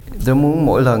Tôi muốn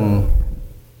mỗi lần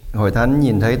Hội Thánh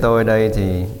nhìn thấy tôi đây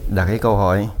thì đặt cái câu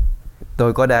hỏi: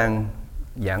 tôi có đang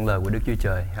giảng lời của Đức Chúa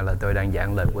Trời hay là tôi đang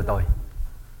giảng lời của tôi?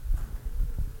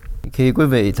 Khi quý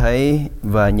vị thấy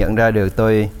và nhận ra được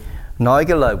tôi nói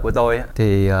cái lời của tôi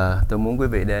thì tôi muốn quý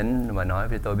vị đến và nói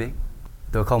với tôi biết.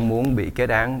 Tôi không muốn bị kết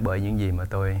án bởi những gì mà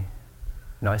tôi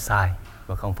nói sai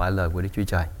và không phải lời của Đức Chúa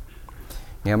Trời.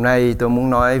 Ngày hôm nay tôi muốn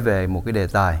nói về một cái đề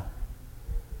tài: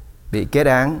 bị kết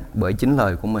án bởi chính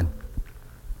lời của mình.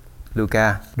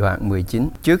 Luca đoạn 19.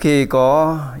 Trước khi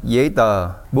có giấy tờ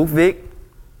bút viết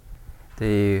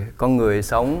thì con người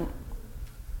sống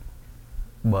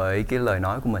bởi cái lời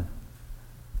nói của mình.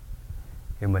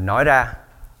 Thì mình nói ra,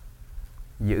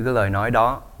 giữ cái lời nói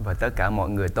đó, và tất cả mọi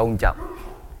người tôn trọng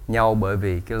nhau bởi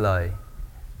vì cái lời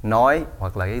nói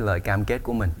hoặc là cái lời cam kết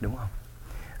của mình, đúng không?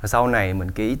 Và sau này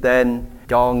mình ký tên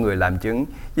cho người làm chứng.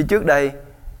 Chứ trước đây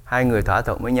hai người thỏa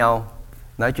thuận với nhau,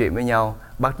 nói chuyện với nhau,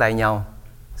 bắt tay nhau,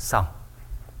 xong.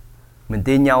 Mình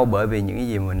tin nhau bởi vì những cái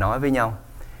gì mình nói với nhau.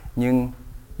 Nhưng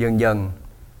dần dần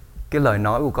cái lời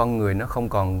nói của con người nó không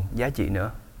còn giá trị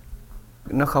nữa,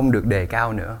 nó không được đề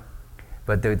cao nữa.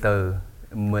 Và từ từ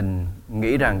mình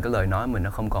nghĩ rằng cái lời nói mình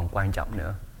nó không còn quan trọng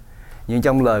nữa. Nhưng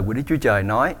trong lời của Đức Chúa Trời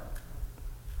nói,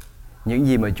 những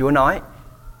gì mà Chúa nói,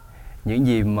 những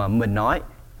gì mà mình nói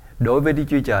đối với Đức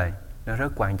Chúa Trời nó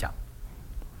rất quan trọng.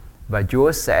 Và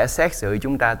Chúa sẽ xét xử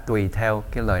chúng ta tùy theo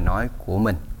cái lời nói của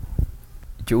mình.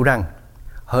 Chủ rằng: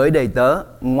 hỡi đầy-tớ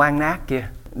ngoan-ác kia.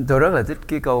 Tôi rất là thích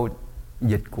cái câu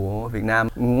dịch của Việt Nam.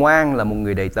 Ngoan là một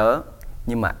người đầy-tớ,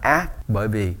 nhưng mà ác bởi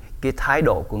vì cái thái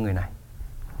độ của người này.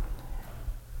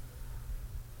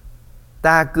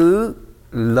 Ta cứ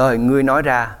lời ngươi nói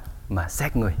ra mà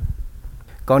xét ngươi.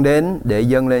 Con đến để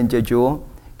dâng lên cho Chúa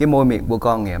cái môi miệng của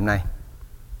con ngày hôm nay.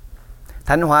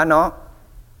 Thánh hóa nó,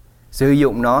 sử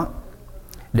dụng nó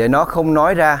để nó không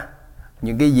nói ra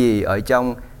những cái gì ở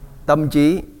trong tâm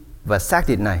trí và xác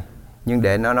thịt này, nhưng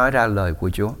để nó nói ra lời của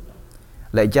Chúa.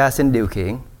 Lạy Cha, xin điều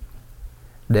khiển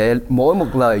để mỗi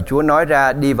một lời Chúa nói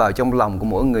ra đi vào trong lòng của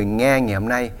mỗi người nghe ngày hôm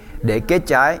nay để kết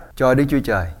trái cho Đức Chúa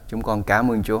Trời. Chúng con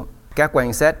cảm ơn Chúa. Các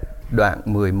quan xét đoạn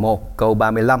 11 câu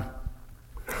 35.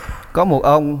 Có một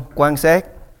ông quan xét.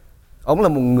 Ông là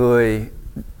một người,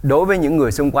 đối với những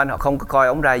người xung quanh họ không có coi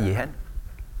ông ra gì hết.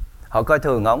 Họ coi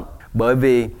thường ông bởi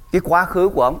vì cái quá khứ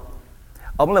của ông.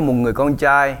 Ông là một người con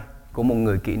trai của một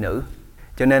người kỹ nữ,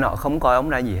 cho nên họ không coi ông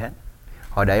ra gì hết.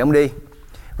 Họ đẩy ông đi.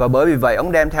 Và bởi vì vậy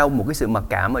ông đem theo một cái sự mặc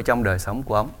cảm ở trong đời sống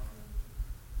của ông.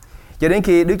 Cho đến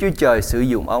khi Đức Chúa Trời sử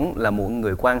dụng ông là một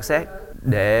người quan xét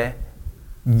để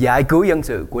giải cứu dân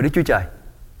sự của Đức Chúa Trời,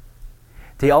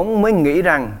 thì ông mới nghĩ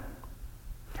rằng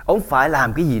ông phải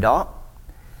làm cái gì đó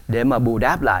để mà bù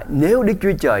đáp lại nếu Đức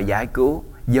Chúa Trời giải cứu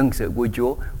dân sự của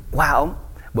Chúa qua ông.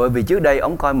 Bởi vì trước đây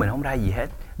ông coi mình không ra gì hết,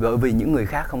 bởi vì những người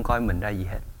khác không coi mình ra gì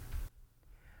hết.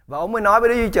 Và ông mới nói với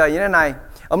Đức Chúa Trời như thế này.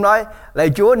 Ông nói: lạy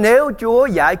Chúa, nếu Chúa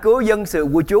giải cứu dân sự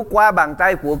của Chúa qua bàn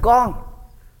tay của con,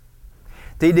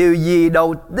 thì điều gì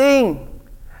đầu tiên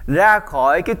ra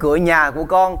khỏi cái cửa nhà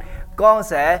của con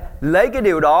sẽ lấy cái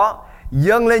điều đó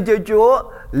dâng lên cho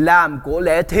Chúa làm của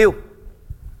lễ thiêu.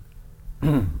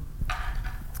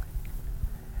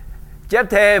 Chép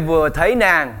thê vừa thấy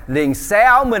nàng liền xé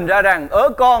áo mình ra rằng: ớ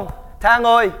con, Thang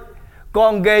ơi,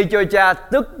 con gây cho cha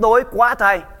tức tối quá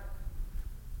thay.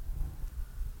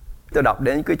 Tôi đọc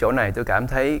đến cái chỗ này tôi cảm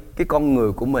thấy cái con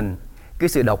người của mình, cái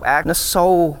sự độc ác nó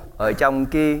sâu ở trong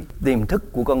cái tiềm thức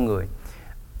của con người.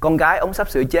 Con gái ông sắp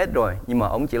sửa chết rồi, nhưng mà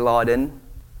ông chỉ lo đến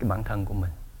cái bản thân của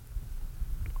mình.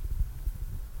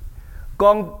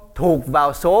 Con thuộc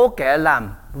vào số kẻ làm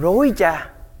rối cha,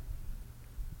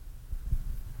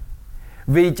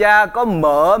 vì cha có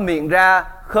mở miệng ra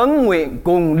khấn nguyện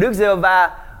cùng Đức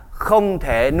Giê-hô-va không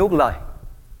thể nuốt lời.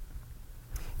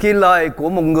 Khi lời của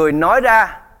một người nói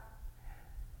ra,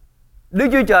 Đức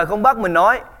Chúa Trời không bắt mình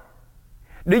nói,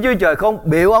 Đức Chúa Trời không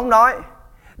biểu ông nói,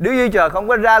 Đức Chúa Trời không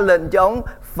có ra lệnh cho ông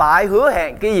phải hứa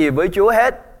hẹn cái gì với Chúa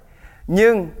hết.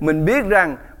 Nhưng mình biết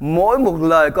rằng mỗi một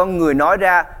lời con người nói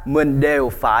ra, mình đều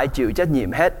phải chịu trách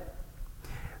nhiệm hết.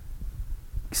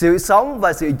 Sự sống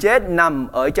và sự chết nằm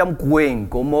ở trong quyền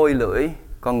của môi lưỡi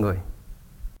con người,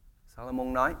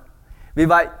 Solomon nói. Vì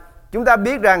vậy chúng ta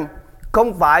biết rằng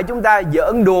không phải chúng ta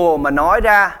giỡn đùa mà nói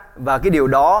ra, và cái điều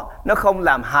đó nó không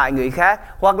làm hại người khác,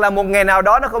 hoặc là một ngày nào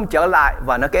đó nó không trở lại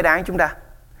và nó kết án chúng ta.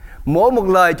 Mỗi một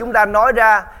lời chúng ta nói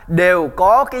ra đều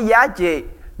có cái giá trị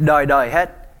đời đời hết.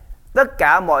 Tất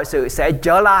cả mọi sự sẽ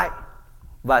trở lại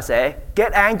và sẽ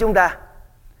kết án chúng ta.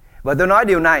 Và tôi nói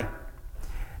điều này: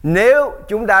 nếu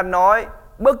chúng ta nói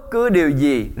bất cứ điều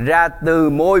gì ra từ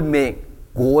môi miệng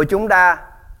của chúng ta,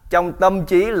 trong tâm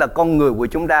trí là con người của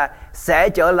chúng ta, sẽ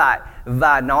trở lại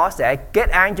và nó sẽ kết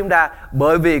án chúng ta,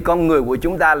 bởi vì con người của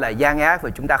chúng ta là gian ác và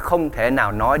chúng ta không thể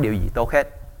nào nói điều gì tốt hết.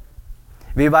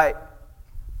 Vì vậy,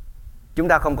 chúng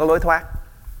ta không có lối thoát.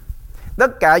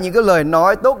 Tất cả những cái lời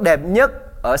nói tốt đẹp nhất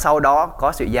ở sau đó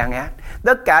có sự gian ác.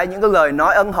 Tất cả những cái lời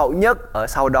nói ân hậu nhất ở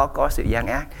sau đó có sự gian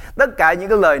ác. Tất cả những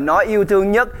cái lời nói yêu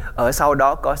thương nhất ở sau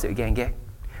đó có sự ghen ghét.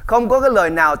 Không có cái lời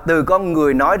nào từ con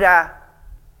người nói ra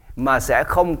mà sẽ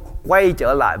không quay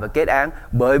trở lại và kết án,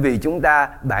 bởi vì chúng ta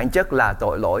bản chất là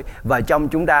tội lỗi và trong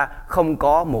chúng ta không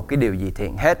có một cái điều gì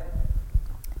thiện hết.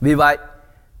 Vì vậy,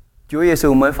 Chúa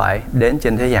Giêsu mới phải đến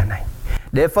trên thế gian này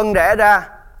để phân rẽ ra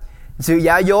sự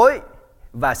giả dối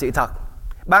và sự thật.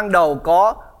 Ban đầu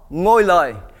có ngôi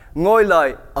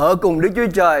lời ở cùng Đức Chúa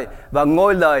Trời và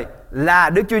ngôi lời là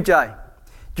Đức Chúa Trời.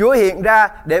 Chúa hiện ra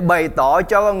để bày tỏ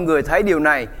cho con người thấy điều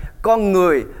này. Con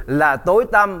người là tối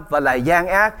tăm và là gian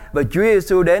ác, và Chúa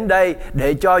Giêsu đến đây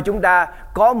để cho chúng ta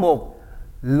có một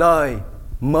lời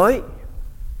mới.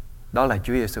 Đó là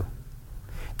Chúa Giêsu.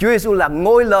 Chúa Giêsu là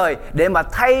ngôi lời để mà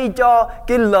thay cho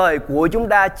cái lời của chúng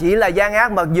ta chỉ là gian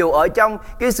ác, mặc dù ở trong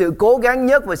cái sự cố gắng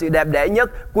nhất và sự đẹp đẽ nhất,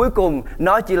 cuối cùng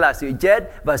nó chỉ là sự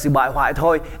chết và sự bại hoại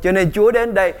thôi. Cho nên Chúa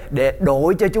đến đây để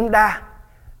đổi cho chúng ta,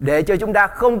 để cho chúng ta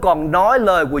không còn nói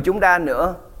lời của chúng ta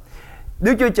nữa.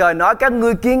 Đức Chúa Trời nói các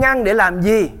ngươi kiêng ăn để làm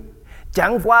gì?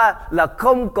 Chẳng qua là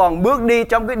không còn bước đi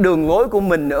trong cái đường lối của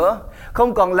mình nữa,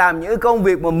 không còn làm những công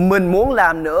việc mà mình muốn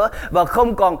làm nữa, và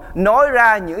không còn nói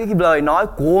ra những cái lời nói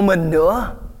của mình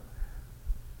nữa.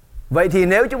 Vậy thì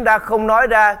nếu chúng ta không nói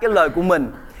ra cái lời của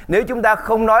mình, nếu chúng ta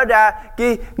không nói ra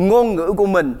cái ngôn ngữ của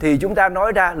mình, thì chúng ta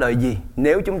nói ra lời gì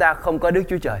nếu chúng ta không có Đức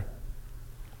Chúa Trời?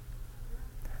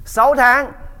 6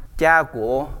 tháng cha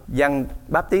của Giăng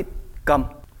Báp-tít câm.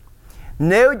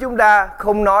 Nếu chúng ta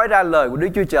không nói ra lời của Đức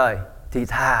Chúa Trời thì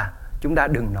thà chúng ta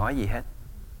đừng nói gì hết.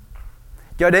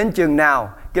 Cho đến chừng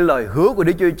nào cái lời hứa của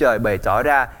Đức Chúa Trời bày tỏ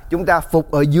ra, chúng ta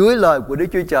phục ở dưới lời của Đức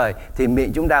Chúa Trời, thì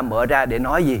miệng chúng ta mở ra để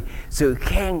nói gì? Sự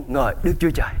khen ngợi Đức Chúa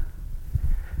Trời.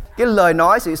 Cái lời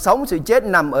nói, sự sống, sự chết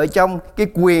nằm ở trong cái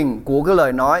quyền của cái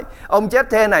lời nói. Ông chép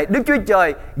thế này: Đức Chúa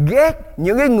Trời ghét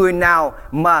những cái người nào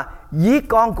mà giết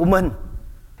con của mình.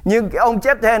 Nhưng cái ông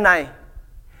chép thế này: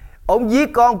 ông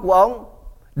giết con của ông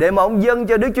để mà ông dâng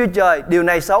cho Đức Chúa Trời. Điều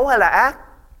này xấu hay là ác?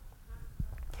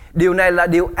 Điều này là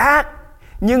điều ác.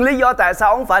 Nhưng lý do tại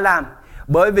sao ông phải làm?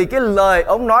 Bởi vì cái lời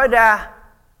ông nói ra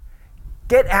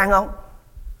kết án ông.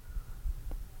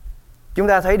 Chúng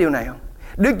ta thấy điều này không?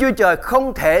 Đức Chúa Trời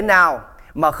không thể nào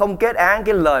mà không kết án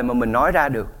cái lời mà mình nói ra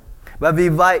được. Và vì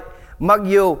vậy, mặc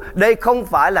dù đây không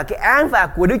phải là cái án phạt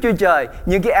của Đức Chúa Trời,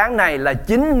 nhưng cái án này là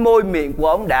chính môi miệng của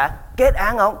ông đã kết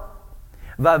án ông.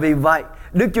 Và vì vậy,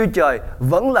 Đức Chúa Trời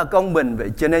vẫn là công bình.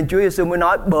 Vậy cho nên Chúa Giêsu mới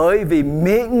nói: bởi vì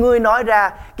miệng ngươi nói ra,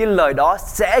 cái lời đó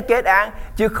sẽ kết án,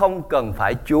 chứ không cần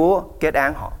phải Chúa kết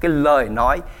án họ. Cái lời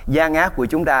nói gian ác của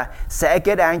chúng ta sẽ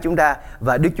kết án chúng ta,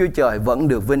 và Đức Chúa Trời vẫn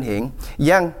được vinh hiển.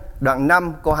 Giăng đoạn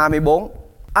 5 câu 24: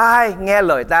 ai nghe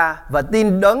lời ta và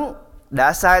tin Đấng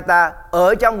đã sai ta,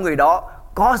 ở trong người đó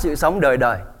có sự sống đời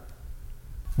đời,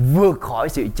 vượt khỏi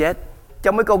sự chết.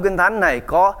 Trong cái câu Kinh Thánh này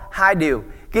có 2 điều.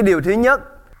 Cái điều thứ nhất,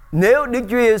 nếu Đức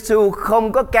Chúa Giêsu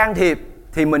không có can thiệp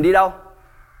thì mình đi đâu?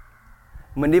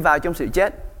 Mình đi vào trong sự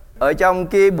chết. Ở trong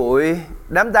cái buổi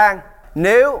đám tang,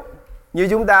 nếu như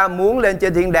chúng ta muốn lên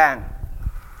trên thiên đàng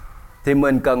thì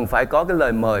mình cần phải có cái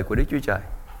lời mời của Đức Chúa Trời.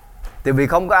 Tại vì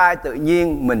không có ai tự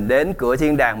nhiên mình đến cửa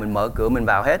thiên đàng, mình mở cửa mình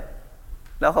vào hết.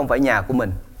 Đó không phải nhà của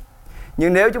mình.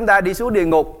 Nhưng nếu chúng ta đi xuống địa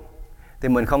ngục thì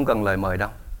mình không cần lời mời đâu,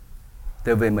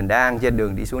 tại vì mình đang trên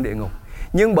đường đi xuống địa ngục.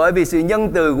 Nhưng bởi vì sự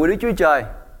nhân từ của Đức Chúa Trời,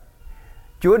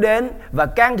 Chúa đến và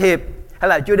can thiệp, hay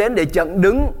là Chúa đến để chặn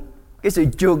đứng cái sự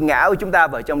trượt ngã của chúng ta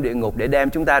vào trong địa ngục, để đem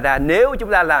chúng ta ra. Nếu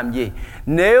chúng ta làm gì?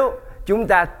 Nếu chúng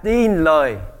ta tin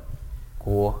lời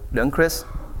của Đấng Christ.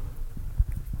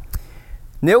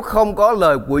 Nếu không có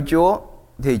lời của Chúa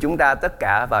thì chúng ta tất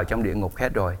cả vào trong địa ngục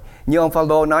hết rồi. Như ông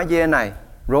Phaolô nói như thế này,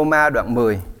 Roma đoạn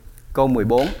 10 câu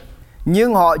 14: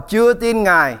 nhưng họ chưa tin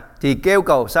Ngài thì kêu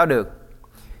cầu sao được?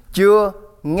 Chưa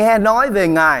nghe nói về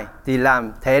Ngài thì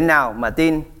làm thế nào mà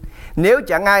tin? Nếu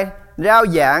chẳng ai rao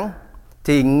giảng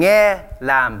thì nghe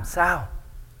làm sao?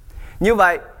 Như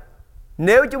vậy,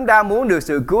 nếu chúng ta muốn được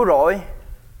sự cứu rỗi,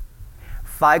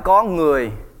 phải có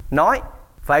người nói,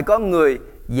 phải có người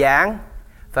giảng,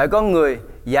 phải có người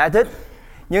giải thích.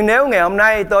 Nhưng nếu ngày hôm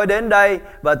nay tôi đến đây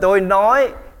và tôi nói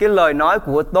cái lời nói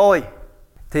của tôi,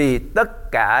 thì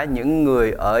tất cả những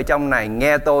người ở trong này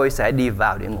nghe tôi sẽ đi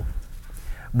vào địa ngục.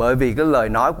 Bởi vì cái lời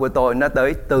nói của tôi nó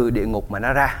tới từ địa ngục mà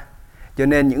nó ra. Cho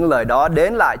nên những lời đó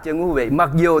đến lại cho quý vị, mặc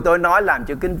dù tôi nói làm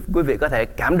cho quý vị có thể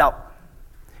cảm động,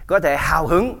 có thể hào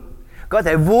hứng, có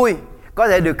thể vui, có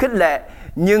thể được khích lệ,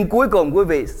 nhưng cuối cùng quý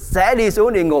vị sẽ đi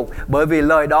xuống địa ngục, bởi vì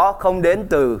lời đó không đến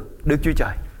từ Đức Chúa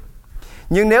Trời.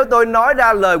 Nhưng nếu tôi nói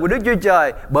ra lời của Đức Chúa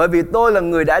Trời, bởi vì tôi là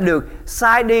người đã được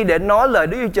sai đi để nói lời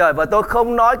Đức Chúa Trời, và tôi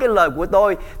không nói cái lời của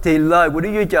tôi, thì lời của Đức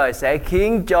Chúa Trời sẽ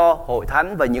khiến cho hội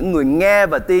thánh và những người nghe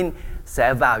và tin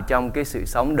sẽ vào trong cái sự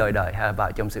sống đời đời, hay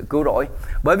vào trong sự cứu rỗi.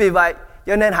 Bởi vì vậy,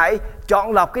 cho nên hãy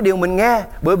chọn lọc cái điều mình nghe,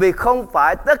 bởi vì không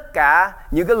phải tất cả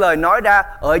những cái lời nói ra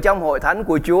ở trong hội thánh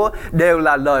của Chúa đều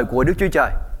là lời của Đức Chúa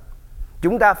Trời.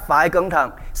 Chúng ta phải cẩn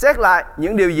thận xét lại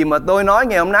những điều gì mà tôi nói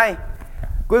ngày hôm nay.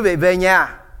 Quý vị về nhà,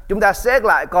 chúng ta xét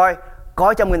lại coi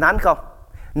có trong Kinh Thánh không.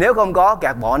 Nếu không có,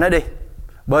 gạt bỏ nó đi.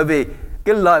 Bởi vì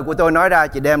cái lời của tôi nói ra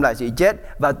chỉ đem lại sự chết,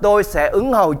 và tôi sẽ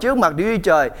ứng hầu trước mặt Đức Chúa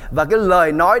Trời, và cái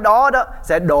lời nói đó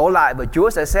sẽ đổ lại, và Chúa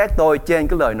sẽ xét tôi trên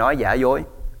cái lời nói giả dối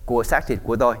của xác thịt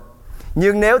của tôi.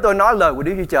 Nhưng nếu tôi nói lời của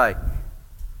Đức Chúa Trời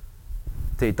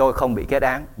thì tôi không bị kết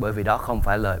án, bởi vì đó không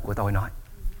phải lời của tôi nói,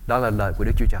 đó là lời của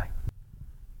Đức Chúa Trời.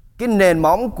 Cái nền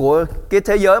móng của cái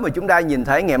thế giới mà chúng ta nhìn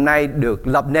thấy ngày hôm nay được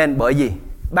lập nên bởi gì?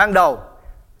 Ban đầu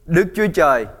Đức Chúa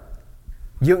Trời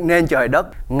dựng nên trời đất,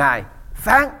 Ngài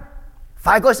phán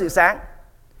phải có sự sáng.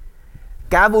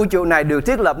 Cả vũ trụ này được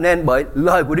thiết lập nên bởi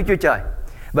lời của Đức Chúa Trời,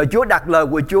 và Chúa đặt lời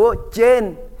của Chúa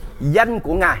trên danh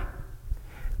của Ngài.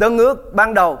 Tân ước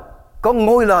ban đầu có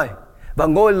ngôi lời, và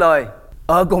ngôi lời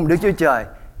ở cùng Đức Chúa Trời.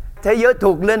 Thế giới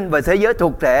thuộc linh và thế giới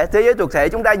thuộc thể. Thế giới thuộc thể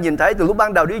chúng ta nhìn thấy từ lúc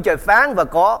ban đầu Đức Chúa Trời phán và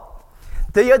có.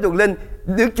 Thế giới thuộc linh,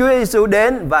 Đức Chúa Jêsus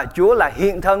đến và Chúa là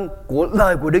hiện thân của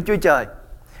lời của Đức Chúa Trời.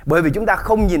 Bởi vì chúng ta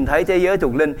không nhìn thấy thế giới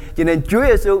thuộc linh, cho nên Chúa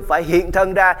Jêsus phải hiện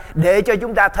thân ra để cho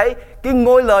chúng ta thấy cái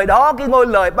ngôi lời đó, cái ngôi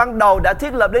lời ban đầu đã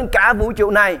thiết lập đến cả vũ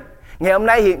trụ này. Ngày hôm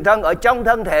nay hiện thân ở trong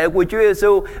thân thể của Chúa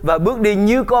Jêsus và bước đi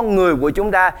như con người của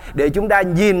chúng ta, để chúng ta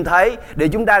nhìn thấy, để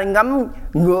chúng ta ngắm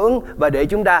ngưỡng và để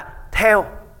chúng ta theo.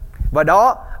 Và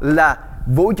đó là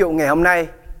vũ trụ ngày hôm nay,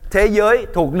 thế giới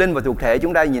thuộc linh và thuộc thể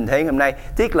chúng ta nhìn thấy ngày hôm nay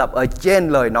thiết lập ở trên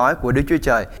lời nói của Đức Chúa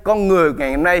Trời. Con người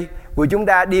ngày hôm nay của chúng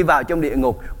ta đi vào trong địa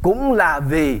ngục cũng là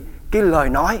vì cái lời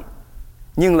nói.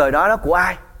 Nhưng lời nói đó của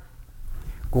ai?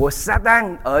 Của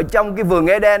Satan ở trong cái vườn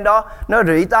Eden đó. Nó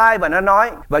rỉ tai và nó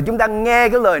nói, và chúng ta nghe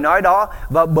cái lời nói đó,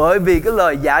 và bởi vì cái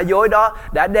lời giả dối đó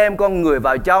đã đem con người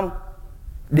vào trong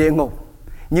địa ngục.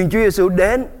 Nhưng Chúa Giêsu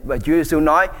đến và Chúa Giêsu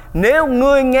nói: nếu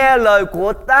ngươi nghe lời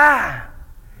của ta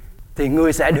thì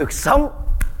ngươi sẽ được sống.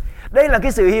 Đây là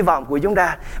cái sự hy vọng của chúng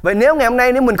ta. Vậy nếu ngày hôm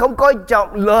nay nếu mình không coi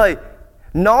trọng lời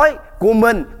nói của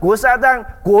mình, của Satan,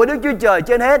 của Đức Chúa Trời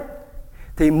trên hết,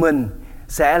 thì mình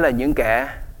sẽ là những kẻ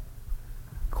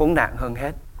khốn nạn hơn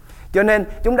hết. Cho nên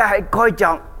chúng ta hãy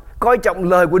coi trọng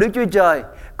lời của Đức Chúa Trời,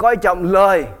 coi trọng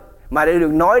lời mà để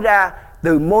được nói ra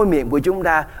từ môi miệng của chúng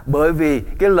ta, bởi vì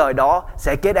cái lời đó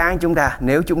sẽ kết án chúng ta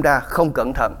nếu chúng ta không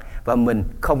cẩn thận và mình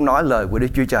không nói lời của Đức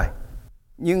Chúa Trời.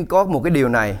 Nhưng có một cái điều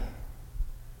này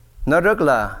nó rất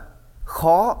là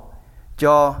khó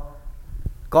cho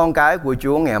con cái của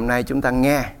Chúa ngày hôm nay chúng ta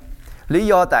nghe. Lý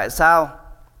do tại sao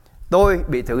tôi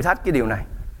bị thử thách cái điều này,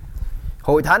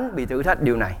 hội thánh bị thử thách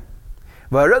điều này,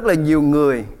 và rất là nhiều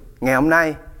người ngày hôm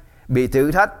nay bị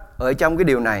thử thách ở trong cái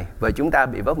điều này, và chúng ta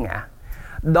bị vấp ngã.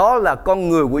 Đó là con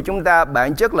người của chúng ta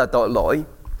bản chất là tội lỗi,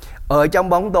 ở trong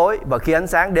bóng tối, và khi ánh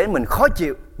sáng đến mình khó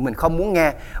chịu, mình không muốn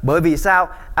nghe. Bởi vì sao?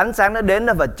 Ánh sáng nó đến,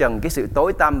 nó vạch trần cái sự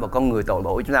tối tăm và con người tội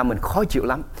lỗi của chúng ta, mình khó chịu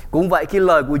lắm. Cũng vậy, khi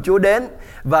lời của Chúa đến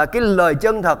và cái lời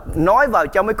chân thật nói vào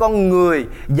trong cái con người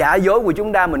giả dối của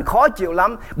chúng ta, mình khó chịu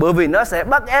lắm, bởi vì nó sẽ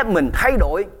bắt ép mình thay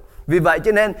đổi. Vì vậy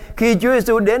cho nên khi Chúa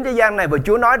Giêsu đến thế gian này và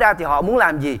Chúa nói ra thì họ muốn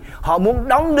làm gì? Họ muốn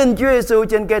đóng đinh Chúa Giêsu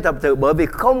trên cây thập tự, bởi vì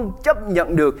không chấp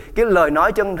nhận được cái lời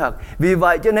nói chân thật. Vì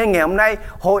vậy cho nên ngày hôm nay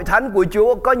hội thánh của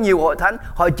Chúa, có nhiều hội thánh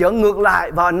họ trở ngược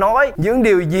lại và nói những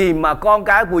điều gì mà con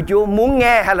cái của Chúa muốn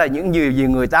nghe, hay là những điều gì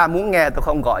người ta muốn nghe. Tôi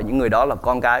không gọi những người đó là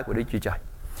con cái của Đức Chúa Trời.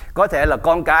 Có thể là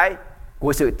con cái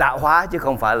của sự tạo hóa chứ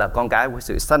không phải là con cái của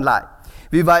sự sanh lại.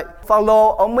 Vì vậy,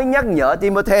 Phaolô ông mới nhắc nhở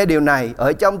Ti-mô-thê điều này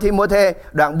ở trong Ti-mô-thê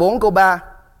đoạn 4 câu 3.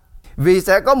 Vì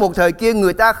sẽ có một thời kia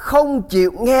người ta không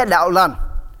chịu nghe đạo lành,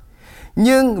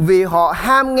 nhưng vì họ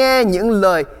ham nghe những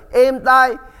lời êm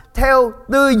tai theo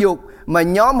tư dục mà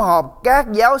nhóm họp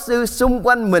các giáo sư xung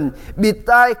quanh mình bịt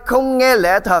tai không nghe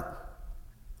lẽ thật,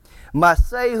 mà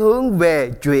xây hướng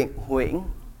về chuyện huyễn.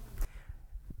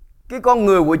 Cái con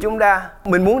người của chúng ta,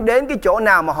 mình muốn đến cái chỗ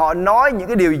nào mà họ nói những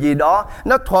cái điều gì đó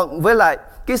nó thuận với lại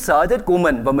cái sở thích của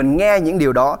mình, và mình nghe những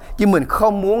điều đó, chứ mình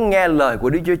không muốn nghe lời của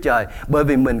Đức Chúa Trời, bởi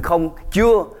vì mình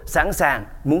chưa sẵn sàng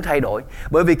muốn thay đổi.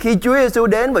 Bởi vì khi Chúa Giêsu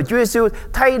đến và Chúa Giêsu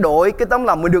thay đổi cái tấm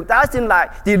lòng mình được tái sinh lại,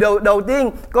 thì đầu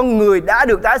tiên con người đã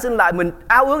được tái sinh lại, mình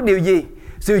ao ước điều gì?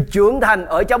 Sự trưởng thành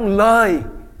ở trong lời,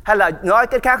 hay là nói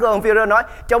cách khác hơn, Phi-rơ nói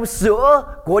trong sữa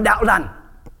của đạo lành.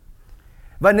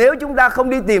 Và nếu chúng ta không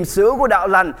đi tìm sữa của đạo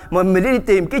lành, mà mình đi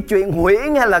tìm cái chuyện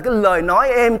huyễn hay là cái lời nói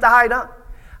êm tai đó,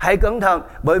 hãy cẩn thận,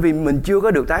 bởi vì mình chưa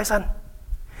có được tái sanh.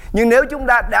 Nhưng nếu chúng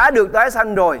ta đã được tái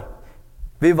sanh rồi,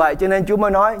 vì vậy cho nên Chúa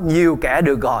mới nói nhiều kẻ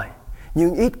được gọi,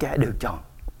 nhưng ít kẻ được chọn.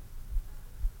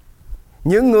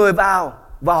 Những người vào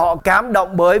và họ cảm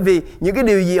động bởi vì những cái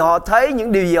điều gì họ thấy,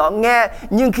 những điều gì họ nghe,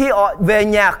 nhưng khi họ về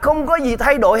nhà không có gì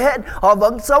thay đổi hết. Họ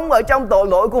vẫn sống ở trong tội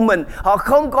lỗi của mình. Họ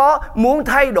không có muốn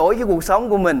thay đổi cái cuộc sống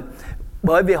của mình,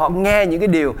 bởi vì họ nghe những cái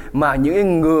điều mà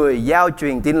những người giao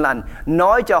truyền tin lành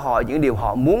nói cho họ, những điều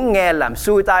họ muốn nghe làm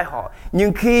xuôi tai họ.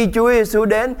 Nhưng khi Chúa Giêsu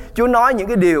đến, Chúa nói những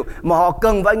cái điều mà họ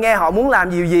cần phải nghe, họ muốn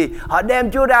làm điều gì? Họ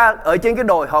đem Chúa ra ở trên cái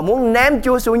đồi, họ muốn ném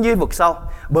Chúa xuống dưới vực sâu.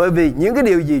 Bởi vì những cái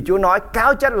điều gì Chúa nói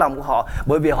cáo trách lòng của họ,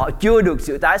 bởi vì họ chưa được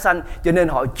sự tái sanh, cho nên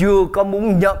họ chưa có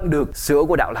muốn nhận được sữa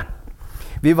của đạo lành.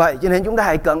 Vì vậy cho nên chúng ta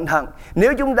hãy cẩn thận.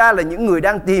 Nếu chúng ta là những người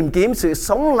đang tìm kiếm sự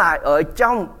sống lại ở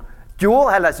trong Chúa,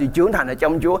 hay là sự trưởng thành ở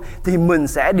trong Chúa, thì mình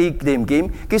sẽ đi tìm kiếm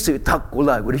cái sự thật của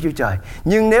lời của Đức Chúa Trời.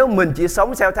 Nhưng nếu mình chỉ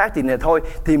sống theo thác thì này thôi,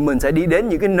 thì mình sẽ đi đến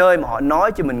những cái nơi mà họ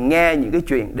nói cho mình nghe những cái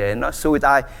chuyện để nó xuôi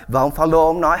tai. Và ông Phaolô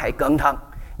ông nói hãy cẩn thận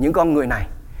những con người này,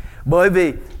 bởi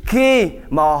vì khi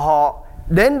mà họ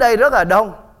đến đây rất là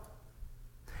đông,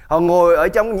 họ ngồi ở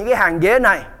trong những cái hàng ghế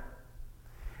này,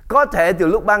 có thể từ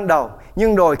lúc ban đầu,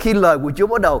 nhưng rồi khi lời của Chúa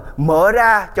bắt đầu mở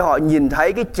ra cho họ nhìn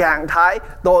thấy cái trạng thái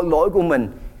tội lỗi của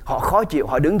mình, họ khó chịu,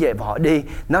 họ đứng dậy và họ đi.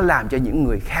 Nó làm cho những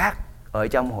người khác ở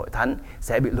trong hội thánh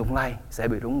sẽ bị lung lay, sẽ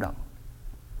bị rung động,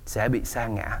 sẽ bị sa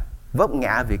ngã, vấp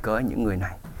ngã vì cớ những người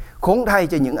này. Khốn thay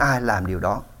cho những ai làm điều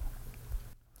đó.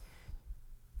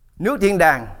 Nước thiên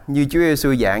đàng như Chúa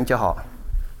Giêsu giảng cho họ,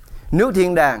 nước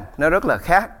thiên đàng nó rất là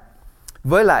khác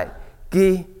với lại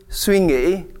cái suy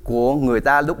nghĩ của người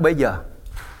ta lúc bấy giờ.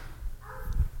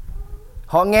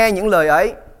 Họ nghe những lời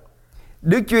ấy.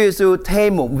 Đức Chúa Giêsu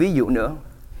thêm một ví dụ nữa.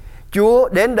 Chúa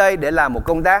đến đây để làm một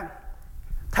công tác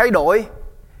thay đổi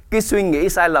cái suy nghĩ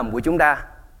sai lầm của chúng ta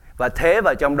và thế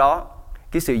vào trong đó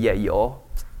cái sự dạy dỗ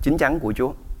chính chắn của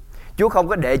Chúa. Chúa không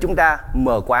có để chúng ta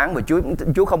mờ quáng, và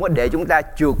Chúa không có để chúng ta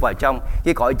trượt vào trong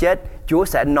cái cõi chết. Chúa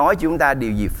sẽ nói cho chúng ta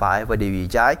điều gì phải và điều gì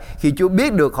trái. Khi Chúa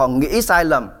biết được họ nghĩ sai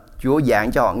lầm, Chúa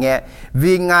giảng cho họ nghe.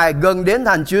 Vì Ngài gần đến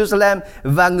thành Giê-ru-sa-lem,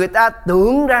 và người ta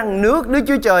tưởng rằng nước Đức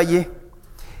Chúa Trời gì?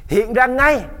 Hiện ra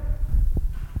ngay.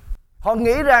 Họ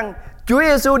nghĩ rằng Chúa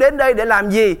Giêsu đến đây để làm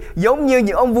gì? Giống như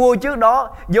những ông vua trước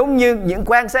đó, giống như những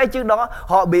quan sát trước đó,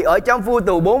 họ bị ở trong phu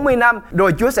tù 40 năm,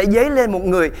 rồi Chúa sẽ dấy lên một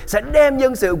người, sẽ đem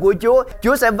dân sự của Chúa.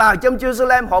 Chúa sẽ vào trong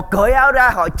Giê-ru-sa-lem, họ cởi áo ra,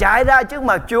 họ chạy ra trước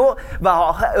mặt Chúa và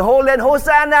họ hô lên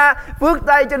Hô-sa-na, phước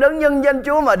tay cho đấng nhân danh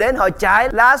Chúa mà đến. Họ chạy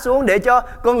lá xuống để cho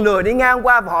con lừa đi ngang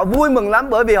qua, và họ vui mừng lắm,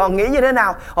 bởi vì họ nghĩ như thế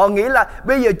nào? Họ nghĩ là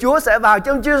bây giờ Chúa sẽ vào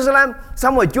trong Giê-ru-sa-lem,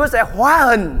 xong rồi Chúa sẽ hóa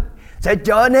hình, sẽ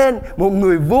trở nên một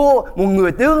người vua, một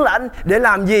người tướng lãnh để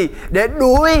làm gì? Để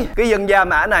đuổi cái dân Gia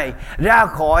Mã này ra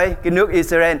khỏi cái nước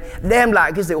Israel, đem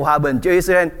lại cái sự hòa bình cho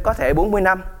Israel. Có thể 40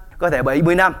 năm, có thể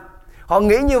 70 năm. Họ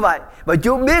nghĩ như vậy, và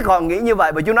Chúa biết họ nghĩ như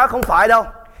vậy, và Chúa nói không phải đâu.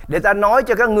 Để ta nói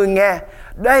cho các ngươi nghe,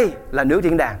 đây là nước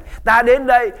thiên đàng. Ta đến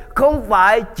đây không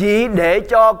phải chỉ để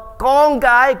cho con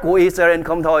cái của Israel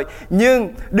không thôi,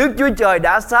 nhưng Đức Chúa Trời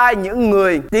đã sai những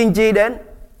người tiên tri đến.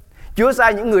 Chúa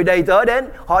sai những người đầy-tớ đến,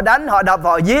 họ đánh, họ đập,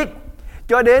 họ giết.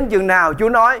 Cho đến chừng nào Chúa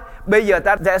nói bây giờ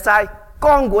ta sẽ sai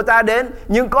con của ta đến.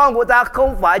 Nhưng con của ta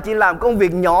không phải chỉ làm công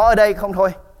việc nhỏ ở đây không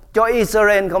thôi, cho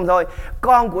Israel không thôi.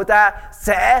 Con của ta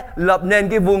sẽ lập nên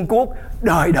cái vương quốc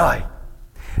đời đời,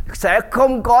 sẽ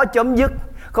không có chấm dứt.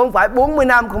 Không phải 40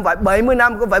 năm, không phải 70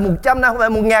 năm, không phải 100 năm, không phải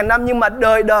 1000 năm, nhưng mà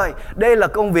đời đời. Đây là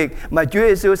công việc mà Chúa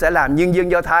Giêsu sẽ làm. Nhưng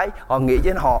dân Do Thái họ nghĩ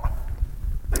đến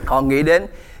họ nghĩ đến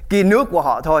cái nước của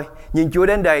họ thôi. Nhưng Chúa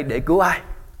đến đây để cứu ai?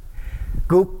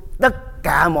 Cứu tất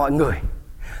cả mọi người.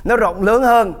 Nó rộng lớn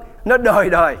hơn, nó đời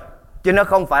đời, chứ nó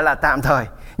không phải là tạm thời.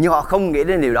 Nhưng họ không nghĩ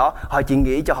đến điều đó, họ chỉ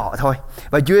nghĩ cho họ thôi.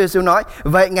 Và Chúa Giêsu nói,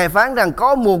 vậy Ngài phán rằng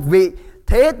có một vị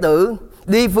thế-tử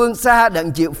đi phương xa,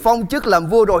 đặng chịu phong chức làm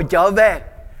vua rồi trở về.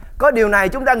 Có điều này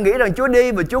chúng ta nghĩ rằng Chúa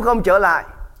đi và Chúa không trở lại.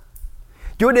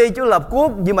 Chúa đi, Chúa lập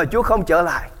quốc, nhưng mà Chúa không trở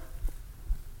lại.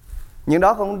 Nhưng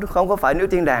đó không có phải nước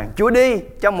thiên đàng. Chúa đi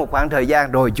trong một khoảng thời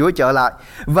gian rồi Chúa trở lại.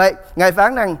 Vậy Ngài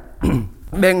phán rằng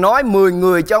bèn nói 10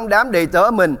 người trong đám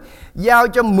đầy-tớ mình giao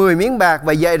cho 10 miếng bạc,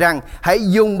 và dạy rằng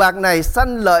hãy dùng bạc này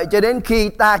sanh lợi cho đến khi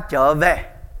ta trở về.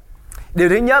 Điều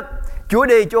thứ nhất, Chúa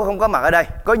đi, Chúa không có mặt ở đây.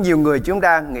 Có nhiều người chúng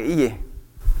ta nghĩ gì?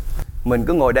 Mình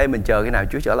cứ ngồi đây mình chờ khi nào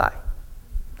Chúa trở lại.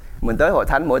 Mình tới hội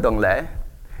thánh mỗi tuần lễ,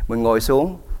 mình ngồi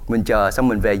xuống, mình chờ, xong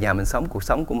mình về nhà mình sống cuộc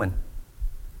sống của mình.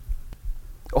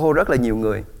 Rất là nhiều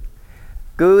người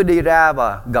cứ đi ra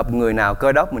và gặp người nào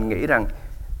Cơ Đốc, mình nghĩ rằng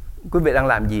quý vị đang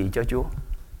làm gì cho Chúa?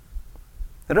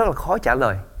 Rất là khó trả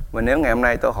lời. Và nếu ngày hôm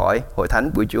nay tôi hỏi hội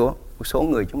thánh của Chúa, một số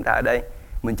người chúng ta ở đây,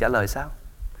 mình trả lời sao?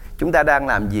 Chúng ta đang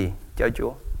làm gì cho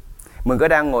Chúa? Mình có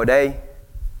đang ngồi đây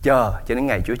chờ cho đến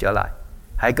ngày Chúa trở lại?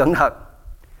 Hãy cẩn thận,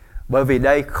 bởi vì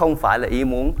đây không phải là ý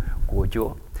muốn của Chúa.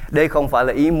 Đây không phải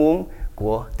là ý muốn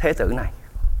của thế tử này.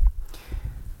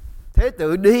 Thế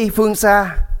tử đi phương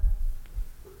xa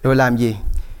rồi làm gì?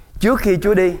 Trước khi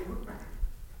Chúa đi,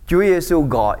 Chúa Giêsu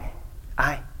gọi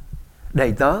ai?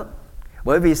 Đầy-tớ.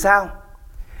 Bởi vì sao?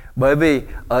 Bởi vì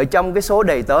ở trong cái số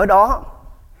đầy-tớ đó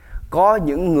có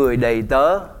những người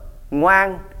đầy-tớ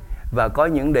ngoan và có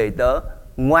những đầy-tớ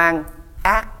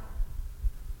ngoan-ác.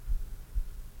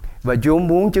 Và Chúa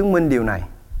muốn chứng minh điều này.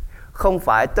 Không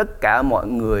phải tất cả mọi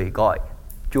người gọi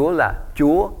Chúa là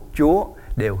Chúa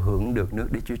đều hưởng được nước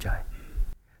Đức Chúa Trời.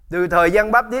 Từ thời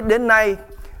Giăng Báp-tít đến nay,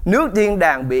 nước thiên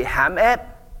đàng bị hãm ép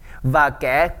và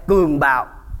kẻ cường bạo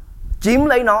chiếm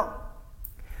lấy nó.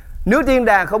 Nước thiên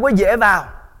đàng không có dễ vào.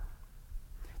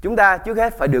 Chúng ta trước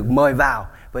hết phải được mời vào.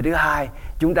 Và thứ hai,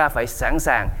 chúng ta phải sẵn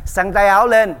sàng xăng tay áo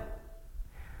lên,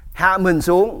 hạ mình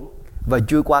xuống và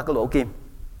chui qua cái lỗ kim.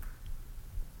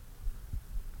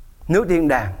 Nước thiên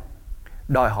đàng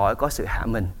đòi hỏi có sự hạ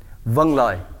mình, vâng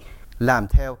lời, làm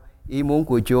theo ý muốn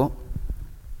của Chúa.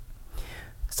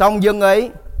 Song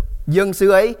dân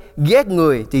xứ ấy ghét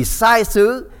người thì sai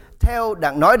sứ theo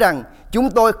đặng nói rằng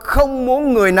chúng tôi không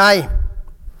muốn người này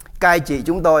cai trị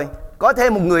chúng tôi. Có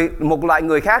thêm một loại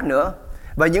người khác nữa.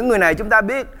 Và những người này chúng ta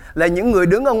biết là những người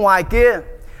đứng ở ngoài kia.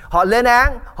 Họ lên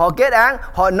án, họ kết án,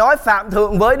 họ nói phạm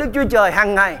thượng với Đức Chúa Trời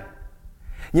hàng ngày.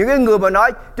 Những cái người mà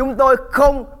nói chúng tôi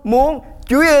không muốn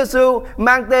Chúa Giêsu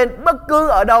mang tên bất cứ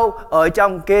ở đâu ở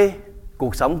trong cái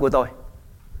cuộc sống của tôi.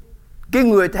 Cái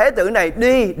người thế tử này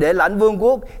đi để lãnh vương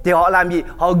quốc thì họ làm gì?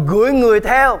 Họ gửi người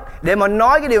theo để mà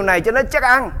nói cái điều này cho nó chắc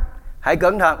ăn. Hãy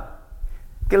cẩn thận.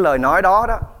 Cái lời nói đó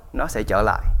nó sẽ trở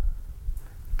lại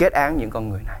kết án những con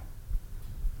người này.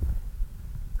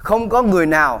 Không có người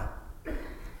nào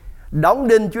đóng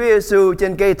đinh Chúa Giêsu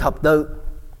trên cây thập tự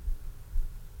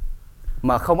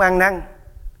mà không ăn năn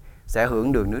sẽ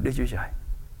hưởng được nước Đức Chúa Trời.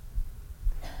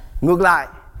 Ngược lại,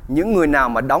 những người nào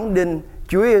mà đóng đinh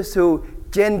Chúa Giêsu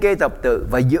trên cây thập tự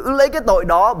và giữ lấy cái tội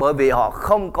đó bởi vì họ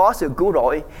không có sự cứu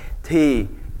rỗi, thì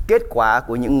kết quả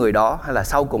của những người đó hay là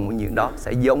sau cùng của những đó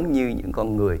sẽ giống như những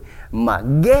con người mà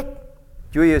ghét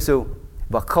Chúa Giêsu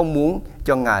và không muốn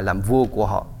cho Ngài làm vua của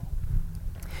họ.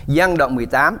 Giăng đoạn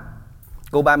 18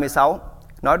 câu 36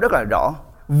 nói rất là rõ: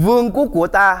 vương quốc của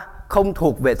ta không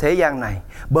thuộc về thế gian này,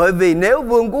 bởi vì nếu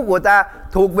vương quốc của ta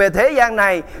thuộc về thế gian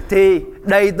này thì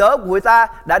đầy tớ của ta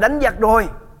đã đánh giặc rồi.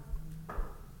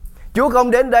 Chúa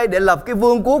không đến đây để lập cái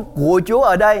vương quốc của Chúa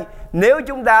ở đây. Nếu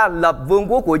chúng ta lập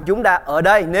vương quốc của chúng ta ở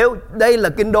đây, nếu đây là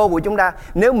kinh đô của chúng ta,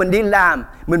 nếu mình đi làm,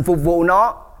 mình phục vụ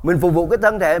nó, mình phục vụ cái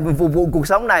thân thể, mình phục vụ cuộc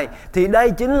sống này, thì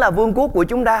đây chính là vương quốc của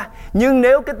chúng ta. Nhưng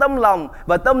nếu cái tâm lòng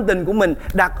và tâm tình của mình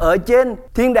đặt ở trên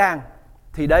thiên đàng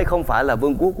thì đây không phải là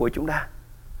vương quốc của chúng ta.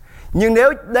 Nhưng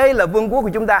nếu đây là vương quốc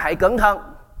của chúng ta, hãy cẩn thận.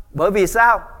 Bởi vì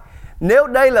sao? Nếu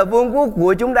đây là vương quốc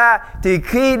của chúng ta thì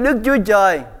khi Đức Chúa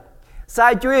Trời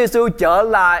sai Chúa Giêsu trở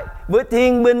lại với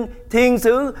thiên binh, thiên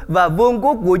sứ và vương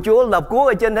quốc của Chúa lập quốc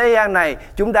ở trên thế gian này,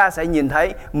 chúng ta sẽ nhìn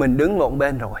thấy mình đứng một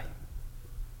bên rồi.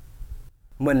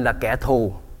 Mình là kẻ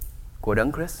thù của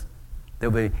Đấng Christ. Tại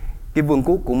vì cái vương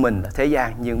quốc của mình là thế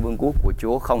gian, nhưng vương quốc của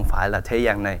Chúa không phải là thế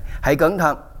gian này. Hãy cẩn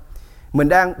thận. Mình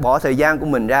đang bỏ thời gian của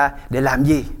mình ra để làm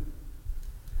gì?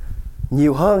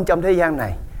 Nhiều hơn trong thế gian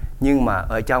này. Nhưng mà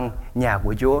ở trong nhà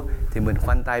của Chúa thì mình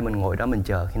khoanh tay, mình ngồi đó mình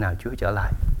chờ khi nào Chúa trở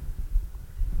lại.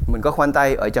 Mình có khoanh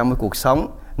tay ở trong cái cuộc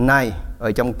sống này,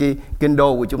 ở trong cái kinh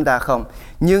đô của chúng ta không?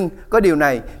 Nhưng có điều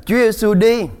này, Chúa Giêsu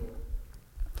đi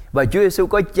và Chúa Giêsu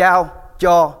có trao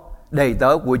cho đầy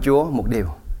tớ của Chúa một điều.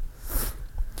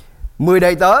 10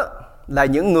 đầy tớ là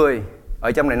những người,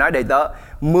 ở trong này nói đầy tớ,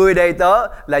 10 đầy tớ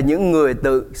là những người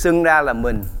tự xưng ra là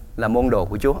mình là môn đồ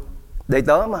của Chúa. Đầy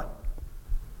tớ mà,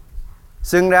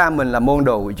 xưng ra mình là môn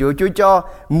đồ của Chúa. Chúa cho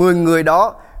 10 người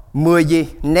đó 10 gì?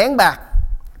 Nén bạc.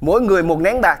 Mỗi người một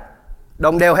nén bạc,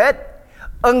 đồng đều hết.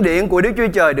 Ân điển của Đức Chúa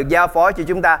Trời được giao phó cho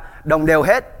chúng ta đồng đều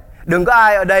hết. Đừng có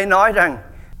ai ở đây nói rằng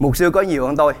mục sư có nhiều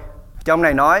hơn tôi. Trong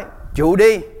này nói chủ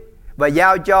đi và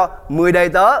giao cho 10 đầy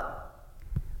tớ,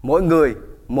 mỗi người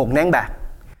một nén bạc.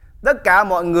 Tất cả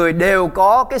mọi người đều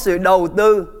có cái sự đầu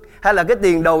tư hay là cái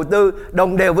tiền đầu tư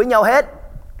đồng đều với nhau hết.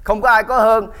 Không có ai có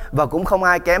hơn và cũng không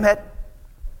ai kém hết.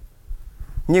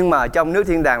 Nhưng mà trong nước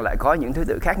thiên đàng lại có những thứ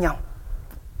tự khác nhau.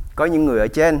 Có những người ở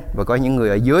trên và có những người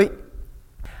ở dưới.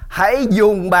 Hãy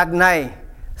dùng bạc này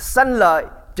sanh lợi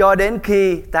cho đến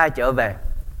khi ta trở về.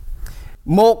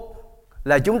 Một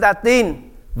là chúng ta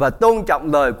tin và tôn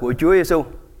trọng lời của Chúa Giêsu.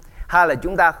 hay là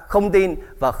chúng ta không tin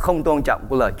và không tôn trọng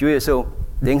của lời Chúa Giêsu.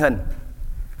 Điển hình,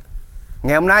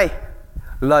 ngày hôm nay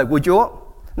lời của Chúa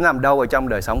nó nằm đâu ở trong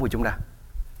đời sống của chúng ta?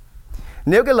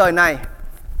 Nếu cái lời này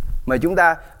mà chúng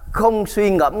ta không suy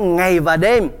ngẫm ngày và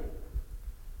đêm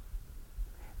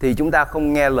thì chúng ta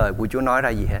không nghe lời của Chúa nói ra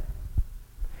gì hết.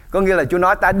 Có nghĩa là Chúa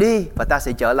nói ta đi và ta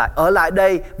sẽ trở lại, ở lại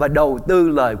đây và đầu tư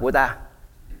lời của ta.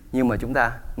 Nhưng mà chúng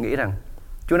ta nghĩ rằng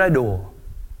Chúa nói đùa,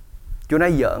 Chúa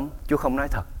nói giỡn, Chúa không nói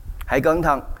thật. Hãy cẩn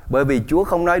thận, bởi vì Chúa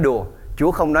không nói đùa,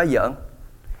 Chúa không nói giỡn.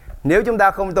 Nếu chúng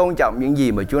ta không tôn trọng những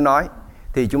gì mà Chúa nói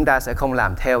thì chúng ta sẽ không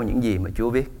làm theo những gì mà Chúa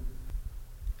viết.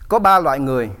 Có 3 loại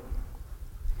người.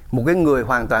 Một cái người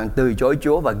hoàn toàn từ chối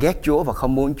Chúa và ghét Chúa và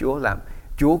không muốn Chúa làm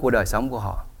Chúa của đời sống của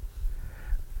họ.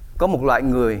 Có một loại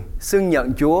người xưng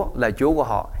nhận Chúa là Chúa của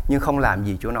họ nhưng không làm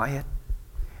gì Chúa nói hết.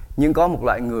 Nhưng có một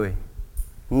loại người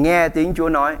nghe tiếng Chúa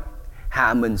nói,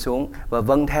 hạ mình xuống và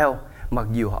vâng theo, mặc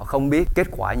dù họ không biết kết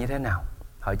quả như thế nào.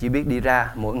 Họ chỉ biết đi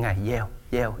ra mỗi ngày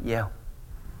gieo.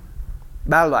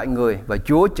 3 loại người, và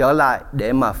Chúa trở lại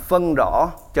để mà phân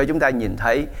rõ cho chúng ta nhìn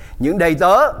thấy những đầy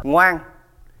tớ ngoan,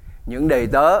 những đầy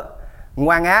tớ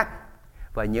ngoan ác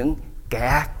và những kẻ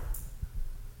ác.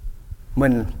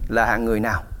 Mình là hạng người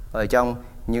nào ở trong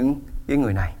những cái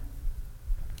người này?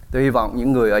 Tôi hy vọng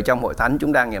những người ở trong hội thánh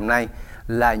chúng ta ngày hôm nay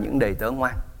là những đầy tớ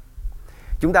ngoan.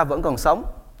 Chúng ta vẫn còn sống,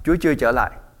 Chúa chưa trở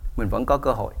lại, mình vẫn có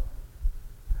cơ hội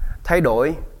thay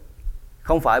đổi.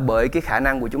 Không phải bởi cái khả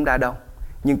năng của chúng ta đâu,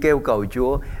 nhưng kêu cầu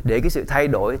Chúa để cái sự thay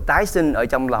đổi tái sinh ở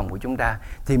trong lòng của chúng ta,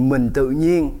 thì mình tự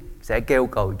nhiên sẽ kêu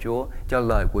cầu Chúa cho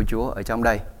lời của Chúa ở trong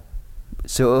đây,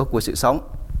 sữa của sự sống.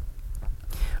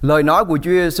 Lời nói của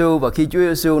Chúa Giêsu, và khi Chúa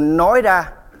Giêsu nói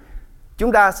ra,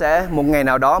 chúng ta sẽ một ngày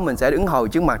nào đó mình sẽ đứng hầu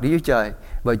trước mặt Đức Chúa Trời,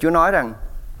 và Chúa nói rằng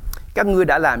các ngươi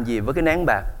đã làm gì với cái nén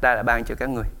bạc ta đã ban cho các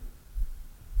ngươi?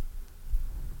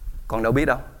 Con đâu biết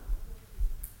đâu.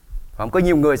 Không có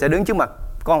nhiều người sẽ đứng trước mặt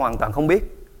con hoàn toàn không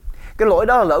biết. Cái lỗi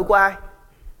đó là lỗi của ai?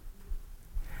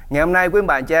 Ngày hôm nay quý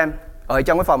bà chị em ở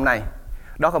trong cái phòng này,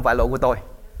 đó không phải lỗi của tôi.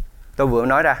 Tôi vừa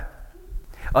nói ra.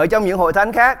 Ở trong những hội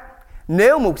thánh khác,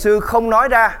 nếu mục sư không nói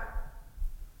ra,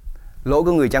 lỗi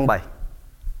của người trang bày.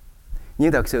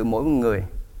 Nhưng thật sự mỗi người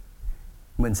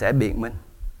mình sẽ biện minh,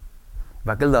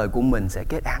 và cái lời của mình sẽ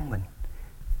kết án mình.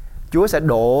 Chúa sẽ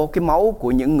đổ cái máu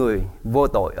của những người vô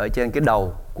tội ở trên cái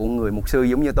đầu của người mục sư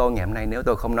giống như tôi ngày hôm nay. Nếu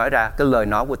tôi không nói ra, cái lời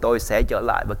nói của tôi sẽ trở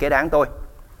lại và kết án tôi.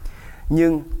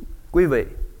 Nhưng quý vị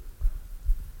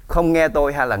không nghe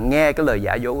tôi, hay là nghe cái lời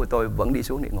giả dối của tôi, vẫn đi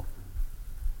xuống địa ngục,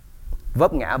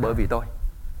 vấp ngã bởi vì tôi,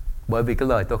 bởi vì cái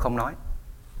lời tôi không nói.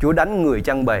 Chúa đánh người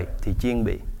trang bày thì chiên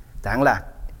bị tản lạc.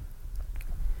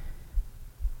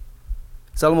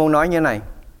 Solomon nói như này: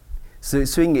 sự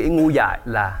suy nghĩ ngu dại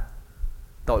là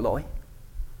tội lỗi.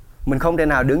 Mình không thể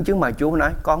nào đứng trước mặt Chúa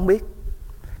nói con không biết.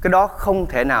 Cái đó không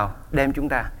thể nào đem chúng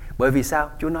ta. Bởi vì sao?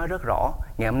 Chúa nói rất rõ.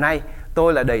 Ngày hôm nay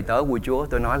tôi là đầy tớ của Chúa,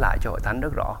 tôi nói lại cho hội thánh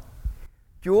rất rõ.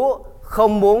 Chúa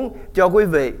không muốn cho quý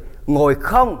vị ngồi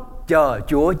không chờ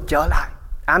Chúa trở lại.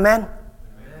 Amen.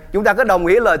 Chúng ta có đồng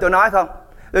ý lời tôi nói không?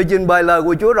 Tôi trình bày lời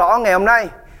của Chúa rõ ngày hôm nay.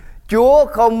 Chúa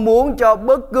không muốn cho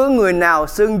bất cứ người nào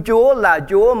xưng Chúa là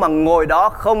Chúa mà ngồi đó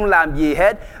không làm gì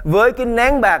hết với cái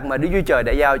nén bạc mà Đức Chúa Trời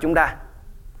đã giao chúng ta.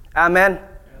 Amen.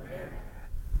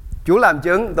 Chúa làm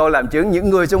chứng, tôi làm chứng, những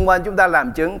người xung quanh chúng ta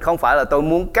làm chứng. Không phải là tôi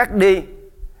muốn cắt đi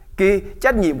cái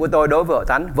trách nhiệm của tôi đối với hội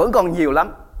thánh, vẫn còn nhiều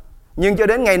lắm. Nhưng cho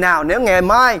đến ngày nào, nếu ngày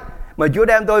mai mà Chúa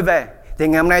đem tôi về, thì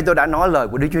ngày hôm nay tôi đã nói lời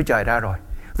của Đức Chúa Trời ra rồi.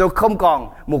 Tôi không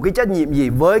còn một cái trách nhiệm gì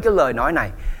với cái lời nói này.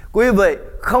 Quý vị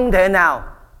không thể nào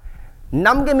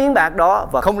nắm cái miếng bạc đó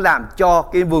và không làm cho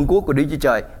cái vương quốc của Đức Chúa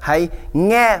Trời. Hãy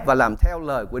nghe và làm theo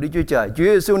lời của Đức Chúa Trời. Chúa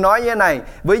Giêsu nói như thế này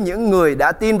với những người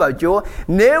đã tin vào Chúa: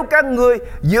 nếu các ngươi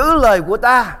giữ lời của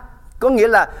ta, có nghĩa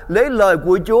là lấy lời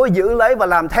của Chúa giữ lấy và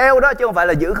làm theo đó, chứ không phải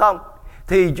là giữ không,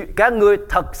 thì các ngươi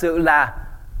thật sự là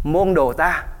môn đồ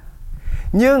ta.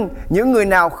 Nhưng những người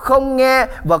nào không nghe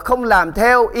và không làm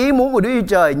theo ý muốn của Đức Chúa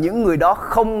Trời, những người đó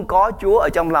không có Chúa ở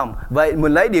trong lòng. Vậy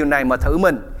mình lấy điều này mà thử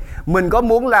mình có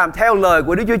muốn làm theo lời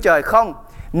của Đức Chúa Trời không?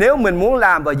 Nếu mình muốn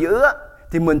làm và giữ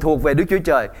thì mình thuộc về Đức Chúa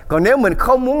Trời. Còn nếu mình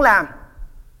không muốn làm,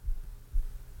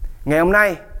 ngày hôm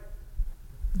nay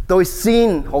tôi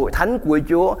xin hội thánh của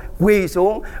Chúa quỳ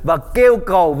xuống và kêu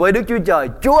cầu với Đức Chúa Trời: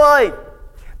 Chúa ơi,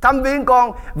 thăm viếng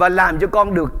con và làm cho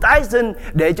con được tái sinh,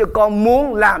 để cho con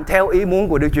muốn làm theo ý muốn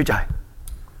của Đức Chúa Trời.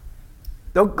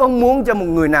 Tôi không muốn cho một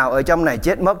người nào ở trong này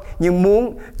chết mất, nhưng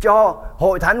muốn cho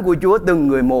hội thánh của Chúa từng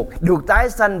người một được tái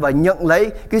sanh và nhận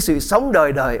lấy cái sự sống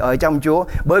đời đời ở trong Chúa.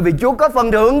 Bởi vì Chúa có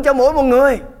phần thưởng cho mỗi một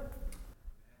người.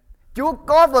 Chúa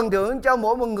có phần thưởng cho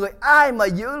mỗi một người ai mà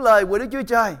giữ lời của Đức Chúa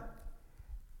Trời.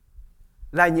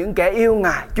 là những kẻ yêu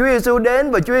Ngài. Chúa Giêsu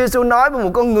đến và Chúa Giêsu nói với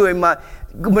một con người mà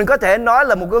mình có thể nói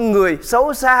là một con người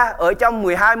xấu xa ở trong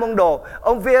 12 môn đồ.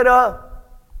 Ông Phi-e-rơ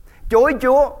chối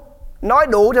Chúa, nói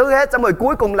đủ thứ hết, xong rồi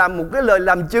cuối cùng làm một cái lời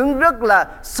làm chứng rất là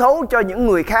xấu cho những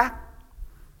người khác.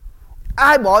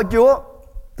 Ai bỏ Chúa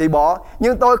thì bỏ,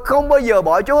 nhưng tôi không bao giờ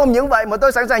bỏ Chúa. Không những vậy mà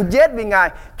tôi sẵn sàng chết vì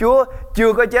Ngài. Chúa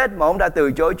chưa có chết mà ông đã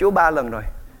từ chối Chúa 3 lần rồi.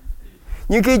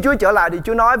 Nhưng khi Chúa trở lại thì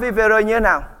Chúa nói với Phi-e-rơ như thế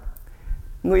nào?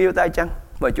 Ngươi yêu ta chăng?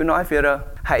 Và Chúa nói Phi-e-rơ,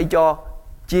 hãy cho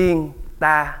chiên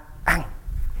ta ăn.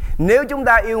 Nếu chúng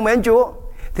ta yêu mến Chúa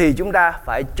thì chúng ta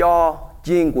phải cho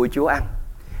chiên của Chúa ăn.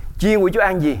 Chiên của Chúa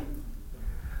ăn gì?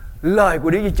 Lời của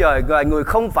Đức Chúa Trời. Người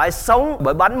không phải sống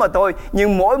bởi bánh mà thôi,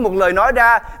 nhưng mỗi một lời nói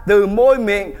ra từ môi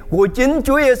miệng của chính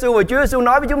Chúa Giêsu. Và Chúa Giêsu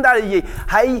nói với chúng ta là gì?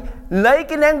 Hãy lấy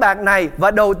cái nén bạc này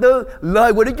và đầu tư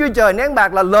lời của Đức Chúa Trời. Nén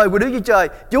bạc là lời của Đức Chúa Trời.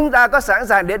 Chúng ta có sẵn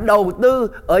sàng để đầu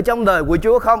tư ở trong lời của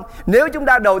Chúa không? Nếu chúng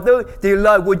ta đầu tư thì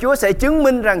lời của Chúa sẽ chứng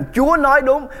minh rằng Chúa nói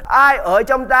đúng. Ai ở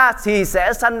trong ta thì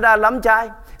sẽ sanh ra lắm trái,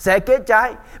 sẽ kết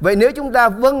trái. Vậy nếu chúng ta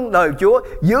vâng lời Chúa,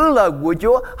 giữ lời của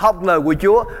Chúa, học lời của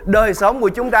Chúa, đời sống của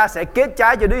chúng ta sẽ kết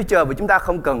trái cho Đức Chúa Trời và chúng ta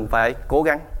không cần phải cố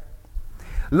gắng.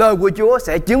 Lời của Chúa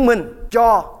sẽ chứng minh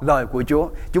cho lời của Chúa.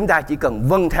 Chúng ta chỉ cần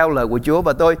vâng theo lời của Chúa.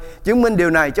 Và tôi chứng minh điều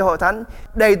này cho hội thánh.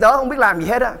 Đầy-tớ không biết làm gì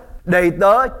hết á.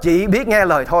 Đầy-tớ chỉ biết nghe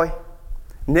lời thôi,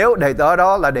 nếu đầy-tớ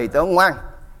đó là đầy-tớ ngoan.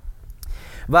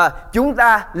 Và chúng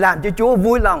ta làm cho Chúa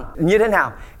vui lòng như thế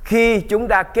nào? Khi chúng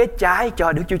ta kết trái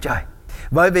cho Đức Chúa Trời.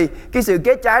 Bởi vì cái sự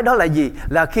kết trái đó là gì?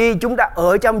 Là khi chúng ta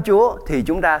ở trong Chúa thì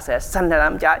chúng ta sẽ sanh ra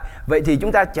đám trái. Vậy thì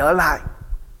chúng ta trở lại.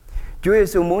 Chúa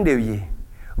Giêsu muốn điều gì?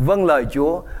 Vâng lời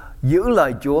Chúa, giữ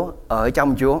lời Chúa, ở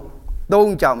trong Chúa,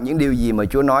 tôn trọng những điều gì mà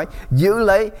Chúa nói, giữ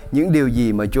lấy những điều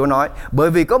gì mà Chúa nói. Bởi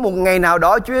vì có một ngày nào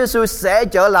đó Chúa Giêsu sẽ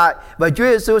trở lại và Chúa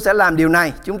Giêsu sẽ làm điều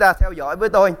này. Chúng ta theo dõi với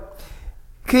tôi.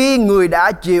 Khi người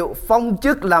đã chịu phong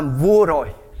chức làm vua rồi,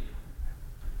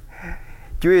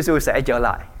 Chúa Giêsu sẽ trở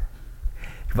lại.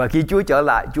 Và khi Chúa trở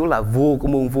lại, Chúa là vua của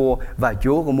muôn vua và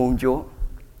Chúa của muôn chúa.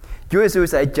 Chúa Giêsu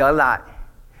sẽ trở lại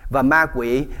và ma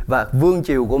quỷ và vương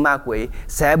triều của ma quỷ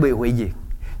sẽ bị hủy diệt.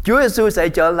 Chúa Giêsu sẽ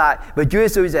trở lại và Chúa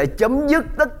Giêsu sẽ chấm dứt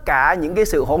tất cả những cái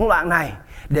sự hỗn loạn này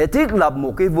để thiết lập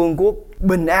một cái vương quốc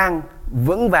bình an,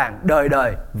 vững vàng, đời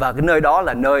đời. Và cái nơi đó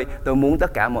là nơi tôi muốn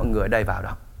tất cả mọi người ở đây vào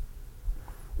đó.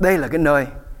 Đây là cái nơi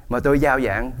mà tôi giao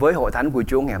giảng với hội thánh của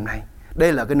Chúa ngày hôm nay.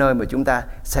 Đây là cái nơi mà chúng ta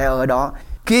sẽ ở đó.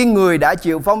 Khi người đã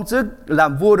chịu phong chức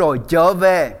làm vua rồi trở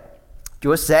về,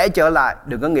 Chúa sẽ trở lại.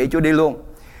 Đừng có nghĩ Chúa đi luôn.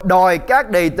 Đòi các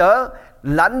đầy-tớ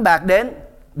lãnh bạc đến.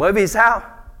 Bởi vì sao?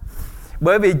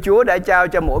 Bởi vì Chúa đã trao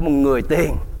cho mỗi một người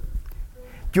tiền.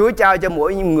 Chúa trao cho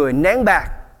mỗi người nén bạc.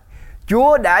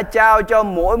 Chúa đã trao cho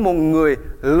mỗi một người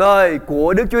lời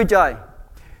của Đức Chúa Trời.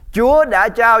 Chúa đã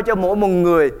trao cho mỗi một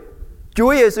người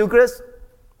Chúa Giêsu Christ.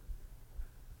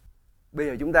 Bây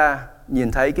giờ chúng ta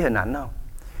nhìn thấy cái hình ảnh không?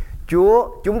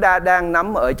 Chúng ta đang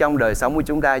nắm ở trong đời sống của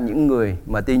chúng ta những người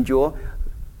mà tin Chúa,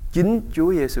 chính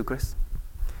Chúa Giêsu Christ.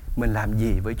 Mình làm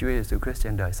gì với Chúa Giêsu Christ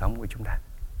trên đời sống của chúng ta?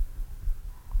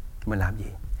 Mình làm gì?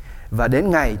 Và đến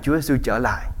ngày Chúa Giêsu trở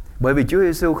lại, bởi vì Chúa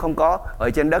Giêsu không có ở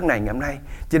trên đất này ngày hôm nay,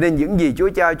 cho nên những gì Chúa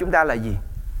trao chúng ta là gì?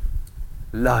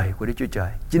 Lời của Đức Chúa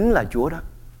Trời, chính là Chúa đó.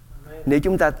 Nếu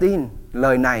chúng ta tin,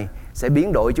 lời này sẽ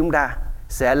biến đổi chúng ta,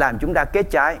 sẽ làm chúng ta kết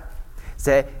trái,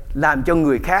 sẽ làm cho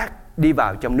người khác đi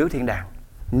vào trong nước thiên đàng,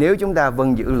 nếu chúng ta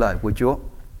vâng giữ lời của Chúa.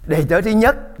 Đầy-tớ thứ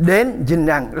nhất đến dình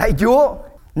rằng: lạy Chúa,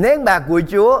 nén bạc của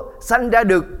Chúa sanh ra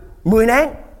được 10 nén.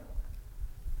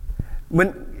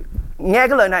 Mình nghe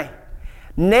cái lời này,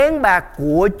 nén bạc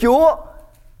của Chúa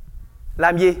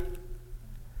làm gì?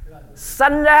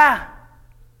 Sanh ra.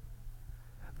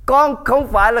 Con không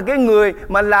phải là cái người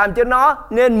mà làm cho nó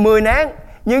nên 10 nén,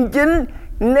 nhưng chính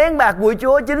nén bạc của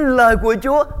Chúa, chính lời của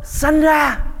Chúa sanh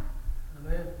ra.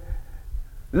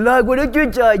 Lời của Đức Chúa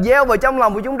Trời gieo vào trong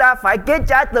lòng của chúng ta phải kết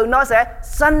trái, từ nó sẽ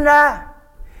sanh ra.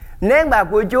 Nén bạc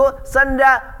của Chúa sanh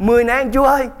ra 10 nén. Chúa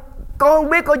ơi, con không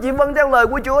biết, con chỉ vâng theo lời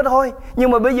của Chúa thôi,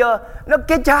 nhưng mà bây giờ nó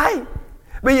kết trái,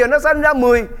 bây giờ nó sanh ra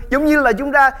 10. Giống như là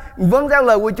chúng ta vâng theo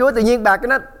lời của Chúa, tự nhiên bạc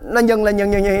nó nhân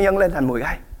lên thành 10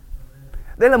 cái.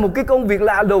 Đây là một cái công việc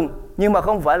lạ lùng, nhưng mà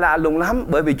không phải lạ lùng lắm,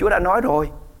 bởi vì Chúa đã nói rồi: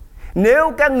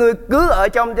 nếu các ngươi cứ ở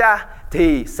trong Cha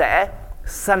thì sẽ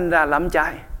sanh ra lắm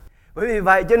trái. Bởi vì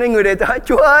vậy cho nên người đệ tử: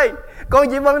 Chúa ơi, con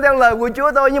chỉ vâng theo lời của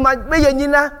Chúa thôi, nhưng mà bây giờ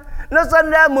nhìn ra nó sanh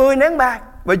ra 10 nén bạc.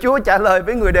 Và Chúa trả lời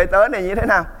với người đệ tử này như thế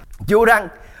nào? Chúa rằng: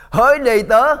 hỡi đệ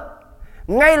tử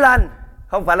ngay-lành,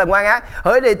 không phải là ngoan-ác,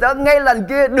 hỡi đệ tử ngay-lành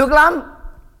kia, được lắm.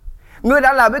 Ngươi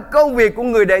đã làm cái công việc của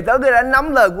người đệ tử, ngươi đã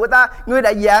nắm lời của ta, ngươi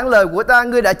đã giảng lời của ta,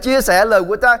 ngươi đã chia sẻ lời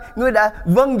của ta, ngươi đã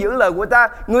vâng giữ lời của ta,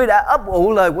 ngươi đã ấp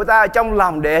ủ lời của ta trong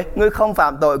lòng để ngươi không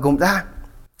phạm tội cùng ta.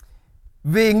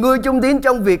 Vì ngươi trung tín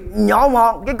trong việc nhỏ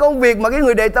mọn. Cái công việc mà cái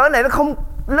người đầy tớ này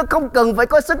nó không cần phải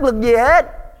có sức lực gì hết.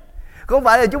 Không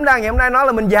phải là chúng ta ngày hôm nay nói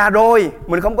là mình già rồi,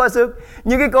 mình không có sức.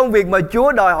 Nhưng cái công việc mà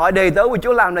Chúa đòi hỏi đầy tớ của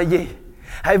Chúa làm là gì?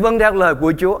 Hãy vâng theo lời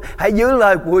của Chúa, hãy giữ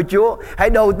lời của Chúa, hãy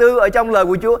đầu tư ở trong lời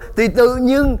của Chúa, thì tự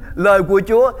nhiên lời của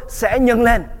Chúa sẽ nhân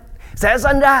lên, sẽ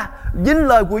sanh ra. Dính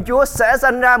lời của Chúa sẽ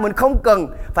sanh ra. Mình không cần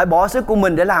phải bỏ sức của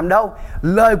mình để làm đâu.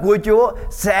 Lời của Chúa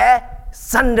sẽ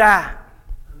sanh ra.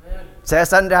 Sẽ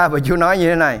sanh ra. Và Chúa nói như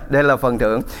thế này, đây là phần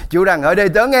thưởng. Chúa rằng ở đây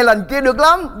tớ nghe lành kia được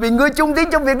lắm, vì ngươi trung tín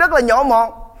trong việc rất là nhỏ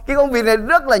mọn. Cái công việc này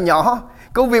rất là nhỏ.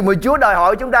 Công việc mà Chúa đòi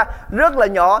hỏi chúng ta rất là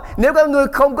nhỏ. Nếu các ngươi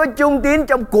không có trung tín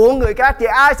trong của người khác, thì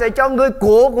ai sẽ cho ngươi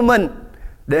của mình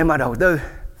để mà đầu tư?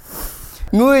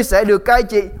 Ngươi sẽ được cai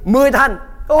trị 10 thành.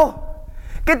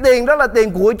 Cái tiền đó là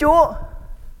tiền của Chúa.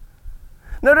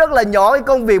 Nó rất là nhỏ. Cái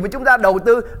công việc mà chúng ta đầu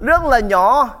tư rất là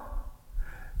nhỏ.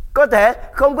 Có thể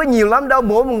không có nhiều lắm đâu.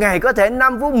 Mỗi một ngày có thể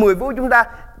 5 phút, 10 phút chúng ta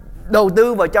đầu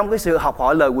tư vào trong cái sự học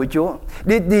hỏi lời của Chúa,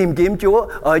 đi tìm kiếm Chúa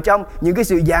ở trong những cái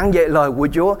sự giảng dạy lời của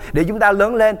Chúa, để chúng ta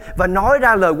lớn lên và nói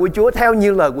ra lời của Chúa theo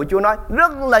như lời của Chúa nói.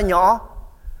 Rất là nhỏ.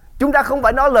 Chúng ta không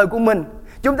phải nói lời của mình,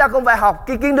 chúng ta không phải học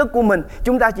cái kiến thức của mình,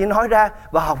 chúng ta chỉ nói ra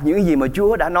và học những cái gì mà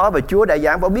Chúa đã nói và Chúa đã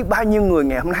giảng. Và biết bao nhiêu người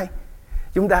ngày hôm nay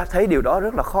chúng ta thấy điều đó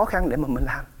rất là khó khăn để mà mình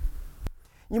làm.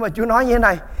 Nhưng mà Chúa nói như thế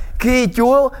này, khi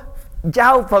Chúa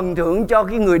trao phần thưởng cho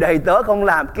cái người đầy tớ không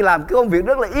làm cái công việc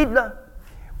rất là ít đó,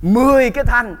 10 cái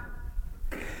thành,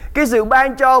 cái sự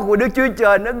ban cho của Đức Chúa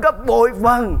Trời nó gấp bội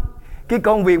phần cái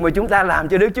công việc mà chúng ta làm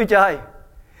cho Đức Chúa Trời.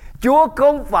 Chúa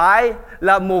không phải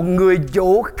là một người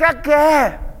chủ khắt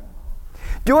khe.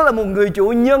 Chúa là một người chủ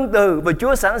nhân từ, và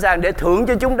Chúa sẵn sàng để thưởng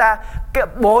cho chúng ta cái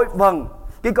bội phần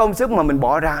cái công sức mà mình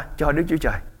bỏ ra cho Đức Chúa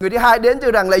Trời. Người thứ hai đến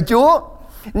từ rằng lạy Chúa,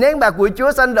 nén bạc của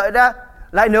Chúa sanh lợi ra.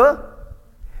 Lại nữa,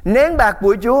 nén bạc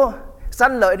của Chúa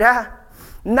sanh lợi ra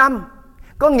 5.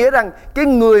 Có nghĩa rằng cái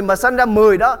người mà sanh ra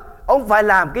 10 đó, ông phải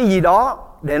làm cái gì đó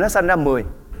để nó sanh ra 10.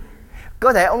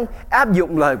 Có thể ông áp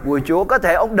dụng lời của Chúa, có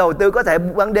thể ông đầu tư, có thể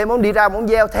ban đêm ông đi ra ông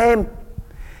gieo thêm.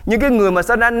 Nhưng cái người mà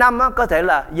sanh ra 5 á, có thể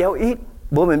là gieo ít.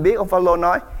 Bữa mình biết ông Phaolô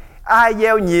nói, ai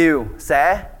gieo nhiều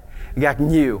sẽ gặt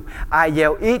nhiều, ai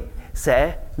gieo ít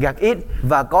sẽ gặt ít.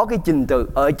 Và có cái trình tự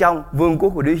ở trong vương quốc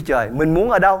của Đức Chúa Trời. Mình muốn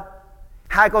ở đâu?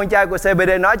 2 con trai của CBD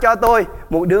nói cho tôi,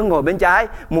 một đứa ngồi bên trái,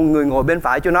 một người ngồi bên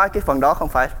phải. Chúa nói cái phần đó không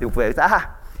phải thuộc về ta.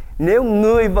 Nếu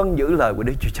ngươi vâng giữ lời của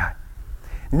Đức Chúa Trời,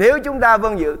 nếu chúng ta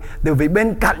vâng giữ, từ vì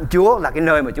bên cạnh Chúa là cái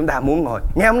nơi mà chúng ta muốn ngồi.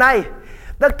 Ngày hôm nay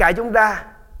tất cả chúng ta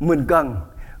mình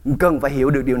cần phải hiểu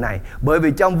được điều này. Bởi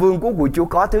vì trong vương quốc của Chúa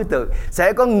có thứ tự.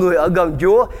 Sẽ có người ở gần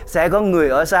Chúa, sẽ có người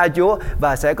ở xa Chúa,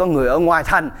 và sẽ có người ở ngoài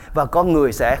thành, và có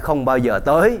người sẽ không bao giờ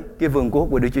tới cái vương quốc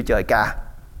của Đức Chúa Trời cả.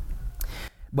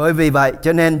 Bởi vì vậy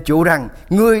cho nên Chúa rằng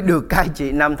ngươi được cai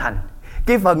trị 5 thành.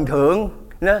 Cái phần thưởng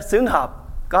nó xứng hợp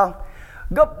con,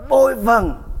 gấp bội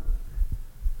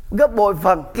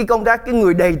phần cái công tác. Cái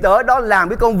người đầy tớ đó làm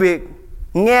cái công việc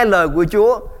nghe lời của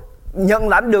Chúa, nhận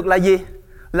lãnh được là gì?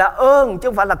 Là ơn, chứ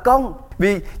không phải là công.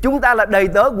 Vì chúng ta là đầy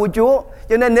tớ của Chúa,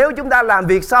 cho nên nếu chúng ta làm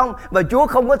việc xong và Chúa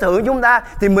không có thưởng chúng ta,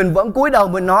 thì mình vẫn cúi đầu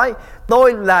mình nói,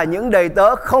 tôi là những đầy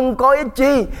tớ không có ích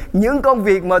chi. Những công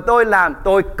việc mà tôi làm,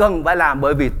 tôi cần phải làm,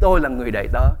 bởi vì tôi là người đầy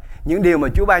tớ. Những điều mà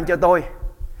Chúa ban cho tôi,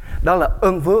 đó là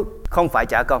ơn phước, không phải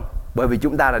trả công. Bởi vì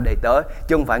chúng ta là đầy tớ,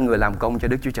 chứ không phải người làm công cho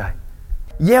Đức Chúa Trời.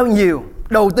 Gieo nhiều,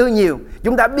 đầu tư nhiều.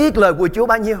 Chúng ta biết lời của Chúa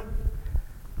bao nhiêu,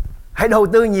 hãy đầu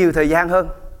tư nhiều thời gian hơn.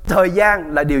 Thời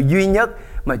gian là điều duy nhất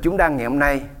mà chúng ta ngày hôm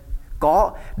nay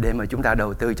có để mà chúng ta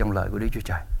đầu tư trong lời của Đức Chúa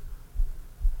Trời.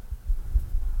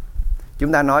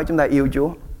 Chúng ta nói chúng ta yêu Chúa,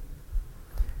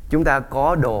 chúng ta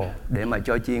có đồ để mà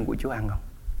cho chiên của Chúa ăn không?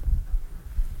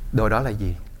 Đồ đó là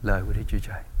gì? Lời của Đức Chúa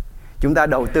Trời. Chúng ta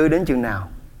đầu tư đến chừng nào?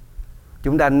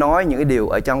 Chúng ta nói những cái điều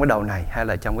ở trong cái đầu này hay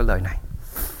là trong cái lời này?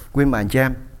 Quý bà anh chị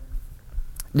em,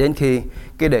 đến khi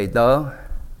cái đầy tớ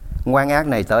ngoan-ác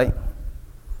này tới,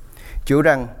 Chúa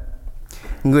rằng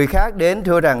người khác đến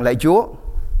thưa rằng lạy Chúa,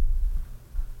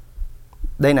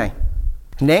 đây này,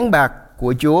 nén bạc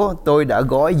của Chúa tôi đã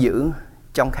gói giữ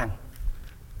trong khăn.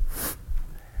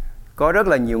 Có rất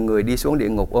là nhiều người đi xuống địa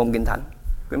ngục ôm kinh thánh.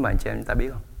 Quý bà anh chị em chúng ta biết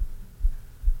không?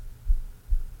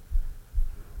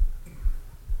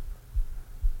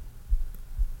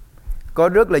 Có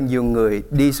rất là nhiều người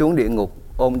đi xuống địa ngục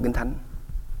ôm kinh thánh.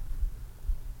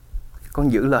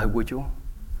 Con giữ lời của Chúa,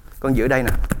 con giữ đây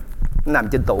nè, nó nằm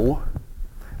trên tủ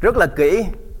rất là kỹ.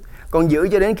 Con giữ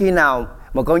cho đến khi nào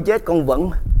mà con chết, con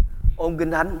vẫn ôm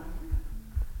kinh thánh.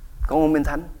 Con ôm kinh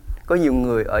thánh. Có nhiều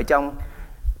người ở trong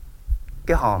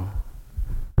cái hòm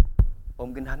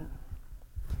ôm kinh thánh.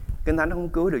 Kinh thánh nó không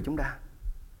cứu được chúng ta.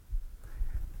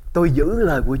 Tôi giữ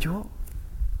lời của Chúa,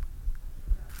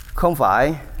 không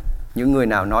phải những người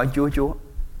nào nói Chúa Chúa.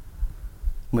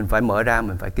 Mình phải mở ra,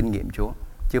 mình phải kinh nghiệm Chúa,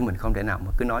 chứ mình không thể nào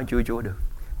mà cứ nói Chúa Chúa được.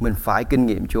 Mình phải kinh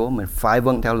nghiệm Chúa, mình phải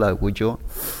vâng theo lời của Chúa.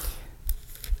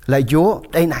 Lạy Chúa,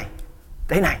 đây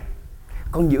này,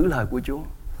 con giữ lời của Chúa.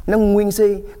 Nó nguyên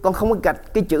si, con không có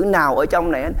gạch cái chữ nào ở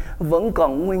trong này, vẫn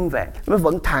còn nguyên vẹn, nó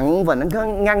vẫn thẳng và nó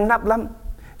ngăn nắp lắm.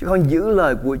 Chứ con giữ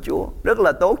lời của Chúa rất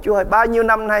là tốt Chúa ơi. Bao nhiêu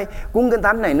năm nay cuốn Kinh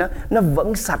Thánh này nó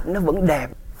vẫn sạch, nó vẫn đẹp.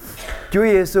 Chúa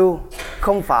Giêsu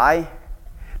không phải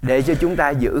để cho chúng ta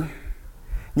giữ,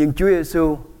 nhưng Chúa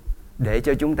Giêsu để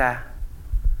cho chúng ta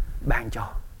ban cho,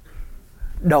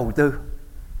 đầu tư.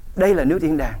 Đây là nước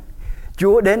thiên đàng.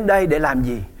 Chúa đến đây để làm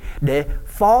gì? Để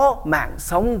phó mạng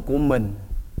sống của mình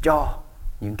cho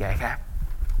những kẻ khác.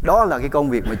 Đó là cái công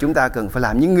việc mà chúng ta cần phải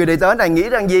làm. Nhưng người đầy tớ này nghĩ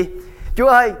rằng gì? Chúa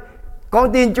ơi,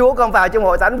 con tin Chúa, con vào trong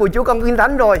hội thánh của Chúa, con có Kinh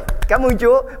Thánh rồi. Cảm ơn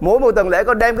Chúa. Mỗi một tuần lễ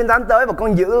con đem Kinh Thánh tới và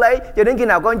con giữ lấy cho đến khi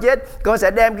nào con chết. Con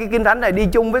sẽ đem cái Kinh Thánh này đi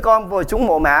chung với con rồi xuống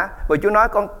mộ mả. Và Chúa nói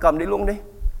con cầm đi luôn đi.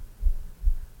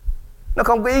 Nó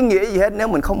không có ý nghĩa gì hết nếu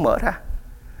mình không mở ra,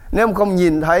 nếu mình không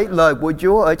nhìn thấy lời của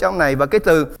Chúa ở trong này. Và cái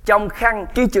từ trong khăn,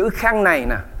 cái chữ khăn này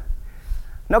nè,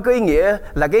 nó có ý nghĩa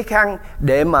là cái khăn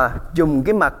để mà chùm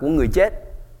cái mặt của người chết.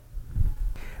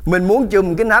 Mình muốn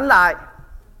chùm Kinh Thánh lại,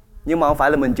 nhưng mà không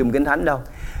phải là mình chùm Kinh Thánh đâu.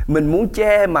 Mình muốn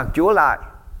che mặt Chúa lại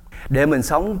để mình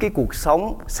sống cái cuộc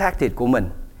sống xác thịt của mình.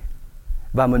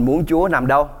 Và mình muốn Chúa nằm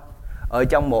đâu? Ở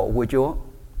trong mộ của Chúa.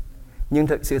 Nhưng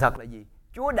sự thật là gì?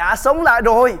 Chúa đã sống lại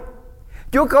rồi.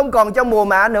 Chúa không còn trong mồ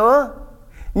mả nữa.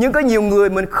 Nhưng có nhiều người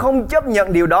mình không chấp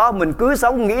nhận điều đó. Mình cứ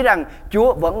sống nghĩ rằng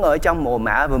Chúa vẫn ở trong mồ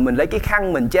mả. Và mình lấy cái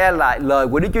khăn mình che lại lời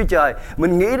của Đức Chúa Trời.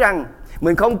 Mình nghĩ rằng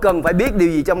mình không cần phải biết điều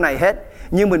gì trong này hết.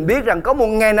 Nhưng mình biết rằng có một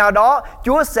ngày nào đó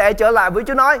Chúa sẽ trở lại với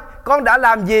Chúa nói con đã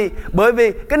làm gì? Bởi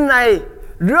vì cái này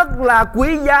rất là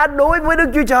quý giá đối với Đức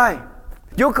Chúa Trời.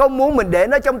 Chúa không muốn mình để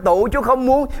nó trong tủ. Chúa không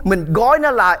muốn mình gói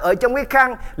nó lại ở trong cái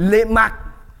khăn liệm mặt.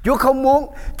 Chúa không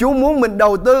muốn. Chúa muốn mình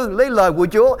đầu tư lấy lời của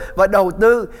Chúa và đầu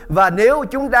tư. Và nếu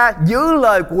chúng ta giữ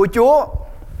lời của Chúa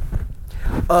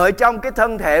ở trong cái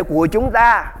thân thể của chúng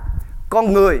ta,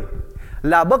 con người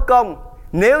là bất công.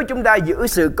 Nếu chúng ta giữ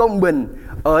sự công bình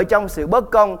ở trong sự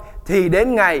bất công, thì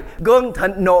đến ngày cơn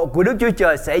thịnh nộ của Đức Chúa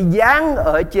Trời sẽ giáng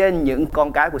ở trên những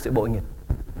con cái của sự bội nghịch.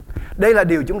 Đây là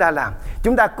điều chúng ta làm.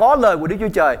 Chúng ta có lời của Đức Chúa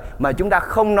Trời mà chúng ta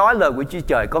không nói lời của Chúa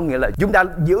Trời, có nghĩa là chúng ta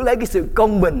giữ lấy cái sự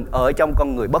công bình ở trong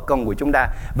con người bất công của chúng ta,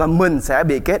 và mình sẽ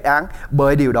bị kết án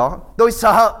bởi điều đó. Tôi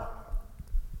sợ.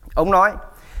 Ông nói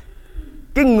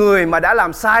cái người mà đã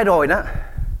làm sai rồi đó,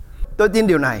 tôi tin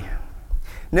điều này.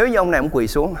 Nếu như ông này ông quỳ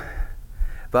xuống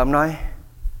và ông nói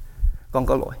con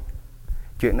có lỗi,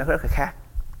 chuyện nó rất là khác.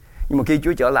 Nhưng mà khi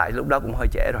Chúa trở lại lúc đó cũng hơi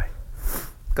trễ rồi.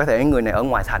 Có thể người này ở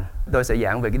ngoài thành, tôi sẽ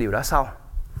giảng về cái điều đó sau.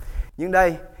 Nhưng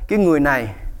đây, cái người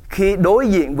này khi đối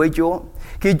diện với Chúa,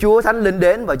 khi Chúa Thánh Linh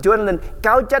đến và Chúa Thánh Linh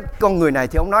cáo trách con người này,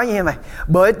 thì ông nói như thế này: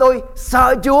 bởi tôi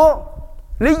sợ Chúa.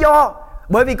 Lý do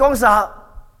bởi vì con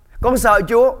sợ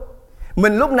Chúa.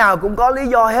 Mình lúc nào cũng có lý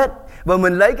do hết, và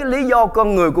mình lấy cái lý do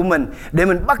con người của mình để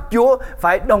mình bắt Chúa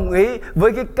phải đồng ý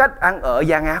với cái cách ăn ở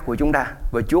gian ác của chúng ta.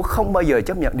 Và Chúa không bao giờ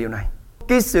chấp nhận điều này.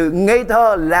 Cái sự ngây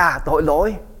thơ là tội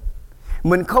lỗi.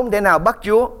 Mình không thể nào bắt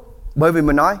Chúa bởi vì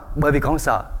mình nói bởi vì con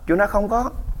sợ. Chúa nói không có.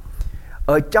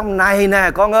 Ở trong này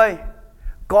nè con ơi,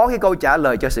 có cái câu trả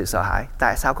lời cho sự sợ hãi.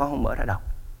 Tại sao con không mở ra đọc?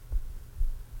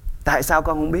 Tại sao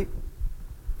con không biết?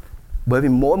 Bởi vì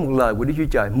mỗi một lời của Đức Chúa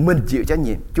Trời mình chịu trách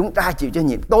nhiệm. Chúng ta chịu trách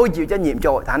nhiệm. Tôi chịu trách nhiệm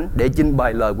cho hội thánh để trình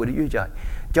bày lời của Đức Chúa Trời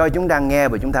cho chúng ta nghe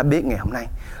và chúng ta biết ngày hôm nay.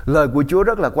 Lời của Chúa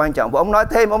rất là quan trọng. Và ông nói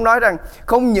thêm, ông nói rằng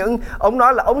không những ông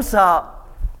nói là ông sợ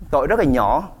tội rất là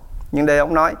nhỏ, nhưng đây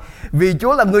ông nói vì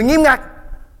Chúa là người nghiêm ngặt.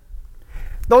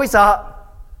 Tôi sợ.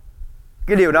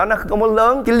 Cái điều đó nó không có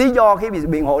lớn. Cái lý do khi bị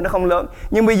biện hộ nó không lớn.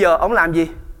 Nhưng bây giờ ông làm gì?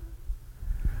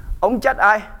 Ông trách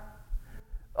ai?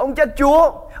 Ông trách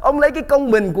Chúa. Ông lấy cái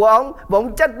công bình của ông và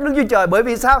ông trách Đức Chúa Trời. Bởi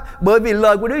vì sao? Bởi vì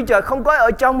lời của Đức Chúa Trời không có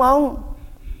ở trong ông.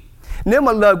 Nếu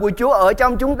mà lời của Chúa ở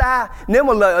trong chúng ta, nếu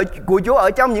mà lời của Chúa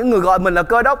ở trong những người gọi mình là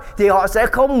Cơ Đốc, thì họ sẽ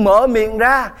không mở miệng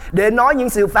ra để nói những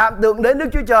sự phạm tượng đến Đức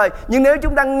Chúa Trời. Nhưng nếu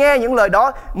chúng ta nghe những lời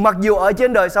đó, mặc dù ở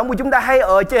trên đời sống của chúng ta hay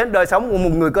ở trên đời sống của một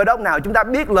người Cơ Đốc nào, chúng ta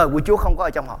biết lời của Chúa không có ở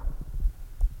trong họ.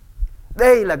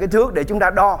 Đây là cái thước để chúng ta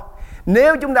đo.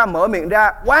 Nếu chúng ta mở miệng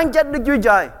ra oán trách Đức Chúa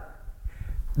Trời,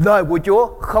 lời của Chúa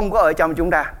không có ở trong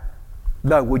chúng ta.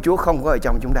 Lời của Chúa không có ở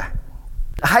trong chúng ta.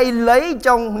 Hay lấy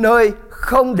trong nơi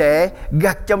không để,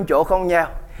 gặt trong chỗ không nheo.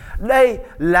 Đây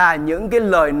là những cái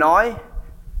lời nói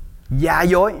giả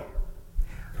dối,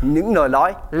 những lời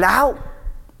nói láo.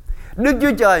 Đức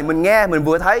Chúa Trời mình nghe mình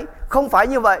vừa thấy không phải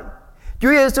như vậy. Chúa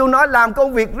Giêsu nói làm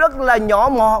công việc rất là nhỏ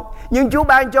mọn, nhưng Chúa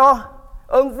ban cho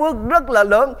ơn phước rất là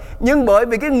lớn. Nhưng bởi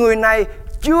vì cái người này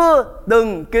chưa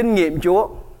từng kinh nghiệm Chúa,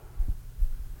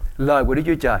 lời của Đức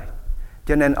Chúa Trời,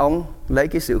 cho nên ông lấy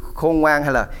cái sự khôn ngoan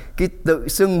hay là cái tự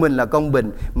xưng mình là công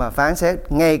bình mà phán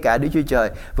xét ngay cả Đức Chúa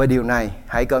Trời. Và điều này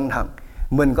hãy cẩn thận.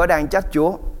 Mình có đang trách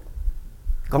Chúa?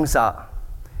 Con sợ.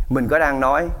 Mình có đang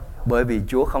nói bởi vì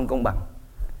Chúa không công bằng?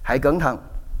 Hãy cẩn thận.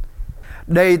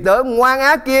 Đầy-tớ ngoan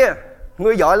ác kia,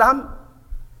 ngươi giỏi lắm,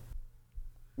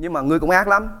 nhưng mà ngươi cũng ác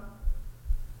lắm.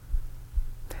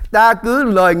 Ta cứ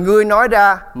lời ngươi nói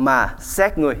ra mà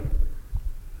xét ngươi.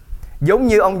 Giống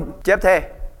như ông chép thê,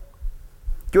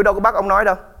 Chúa đâu có bắt ông nói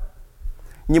đâu,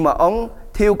 nhưng mà ông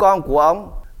thiêu con của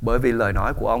ông bởi vì lời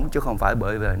nói của ông, chứ không phải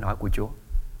bởi vì lời nói của Chúa.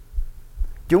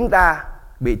 Chúng ta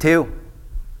bị thiêu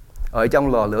ở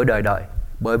trong lò lửa đời đời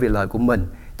bởi vì lời của mình,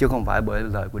 chứ không phải bởi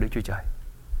lời của Đức Chúa Trời.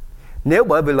 Nếu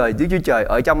bởi vì lời Đức Chúa Trời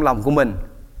ở trong lòng của mình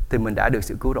thì mình đã được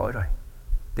sự cứu rỗi rồi.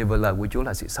 Thì vì lời của Chúa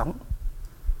là sự sống.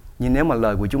 Nhưng nếu mà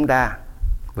lời của chúng ta,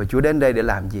 và Chúa đến đây để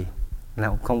làm gì? Là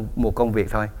một công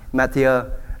việc thôi. Ma-thi-ơ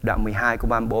đoạn 12 câu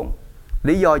 34.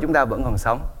 Lý do chúng ta vẫn còn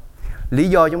sống, lý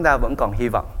do chúng ta vẫn còn hy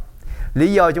vọng,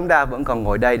 lý do chúng ta vẫn còn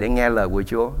ngồi đây để nghe lời của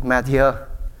Chúa. Ma-thi-ơ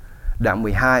đoạn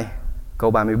 12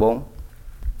 câu 34.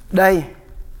 Đây,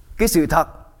 cái sự thật,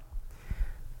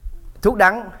 thuốc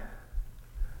đắng,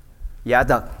 giả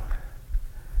tật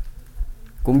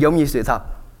cũng giống như sự thật,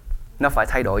 nó phải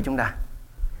thay đổi chúng ta.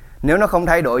 Nếu nó không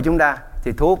thay đổi chúng ta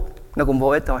thì thuốc nó cũng vô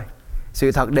ích thôi.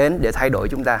 Sự thật đến để thay đổi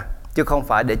chúng ta, chứ không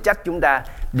phải để trách chúng ta,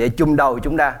 để chùm đầu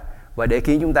chúng ta và để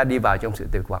khiến chúng ta đi vào trong sự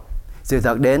tuyệt vọng. Sự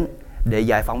thật đến để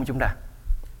giải phóng chúng ta.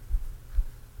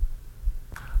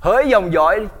 Hỡi dòng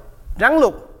dõi rắn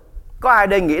lục. Có ai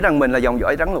đây nghĩ rằng mình là dòng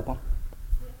dõi rắn lục không?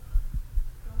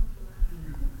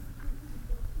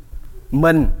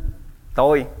 Mình,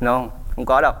 tôi, không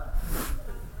có đâu.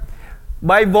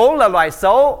 Bay vốn là loài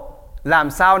xấu,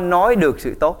 làm sao nói được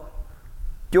sự tốt?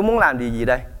 Chúa muốn làm gì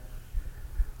đây?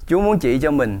 Chúa muốn chỉ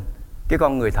cho mình cái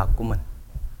con người thật của mình.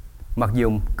 Mặc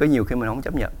dù có nhiều khi mình không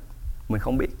chấp nhận, mình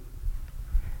không biết.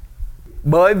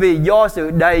 Bởi vì do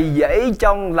sự đầy dẫy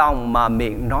trong lòng mà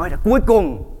miệng nói ra. Cuối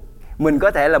cùng mình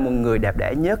có thể là một người đẹp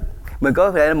đẽ nhất, mình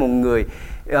có thể là một người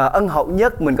ân hậu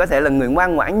nhất, mình có thể là người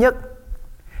ngoan ngoãn nhất,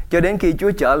 cho đến khi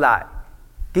Chúa trở lại,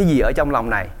 cái gì ở trong lòng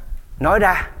này nói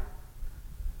ra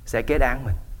sẽ kết án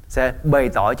mình, sẽ bày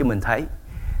tỏ cho mình thấy.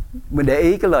 Mình để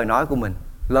ý cái lời nói của mình.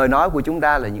 Lời nói của chúng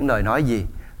ta là những lời nói gì?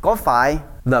 Có phải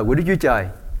lời của Đức Chúa Trời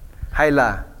hay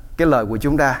là cái lời của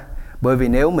chúng ta? Bởi vì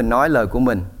nếu mình nói lời của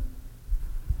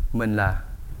mình là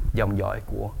dòng dõi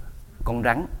của con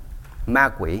rắn, ma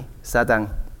quỷ, Sa-tan.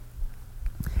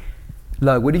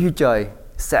 Lời của Đức Chúa Trời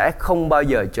sẽ không bao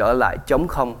giờ trở lại trống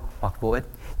không hoặc vô ích,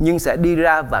 nhưng sẽ đi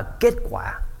ra và kết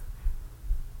quả.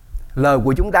 Lời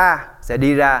của chúng ta sẽ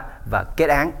đi ra và kết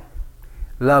án.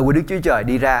 Lời của Đức Chúa Trời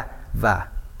đi ra và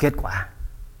kết quả.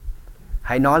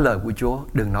 Hãy nói lời của Chúa,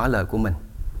 đừng nói lời của mình.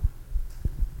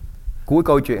 Cuối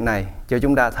câu chuyện này cho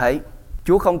chúng ta thấy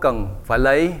Chúa không cần phải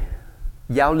lấy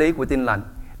giáo lý của Tin Lành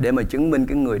để mà chứng minh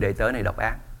cái người đầy tớ này độc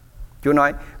ác. Chúa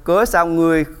nói, cớ sao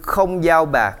ngươi không giao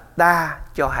bạc ta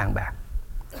cho hàng bạc?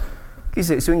 Cái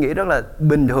sự suy nghĩ rất là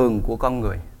bình thường của con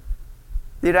người.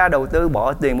 Đi ra đầu tư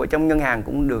bỏ tiền vào trong ngân hàng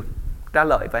cũng được ra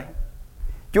lợi vậy.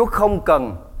 Chúa không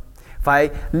cần phải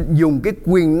dùng cái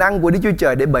quyền năng của Đức Chúa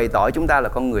Trời để bày tỏ chúng ta là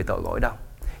con người tội lỗi đâu.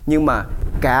 Nhưng mà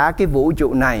cả cái vũ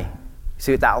trụ này,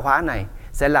 sự tạo hóa này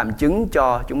sẽ làm chứng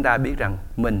cho chúng ta biết rằng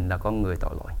mình là con người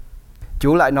tội lỗi.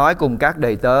 Chúa lại nói cùng các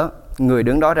đầy tớ, người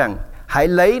đứng đó rằng, hãy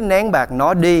lấy nén bạc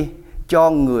nó đi cho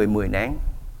người 10 nén.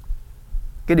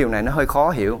 Cái điều này nó hơi khó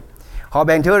hiểu. Họ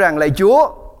bèn thưa rằng, lạy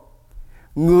Chúa,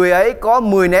 người ấy có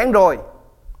 10 nén rồi.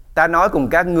 Ta nói cùng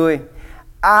các ngươi,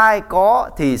 ai có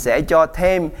thì sẽ cho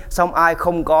thêm, xong ai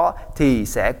không có thì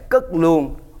sẽ cất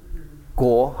luôn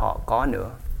của họ có nữa.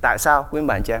 Tại sao quý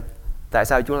bạn chị em? Tại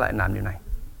sao Chúa lại làm điều này?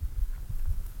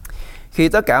 Khi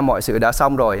tất cả mọi sự đã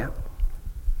xong rồi,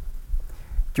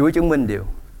 Chúa chứng minh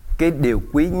cái điều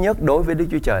quý nhất đối với Đức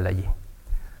Chúa Trời là gì?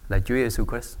 Là Chúa Jêsus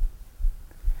Christ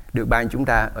được ban chúng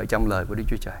ta ở trong lời của Đức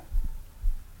Chúa Trời.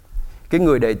 Cái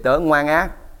người đầy tớ ngoan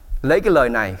ác lấy cái lời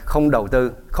này không đầu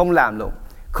tư, không làm luôn,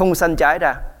 không sanh trái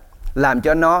ra, làm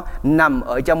cho nó nằm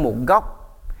ở trong một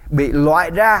góc, bị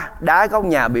loại ra, đá góc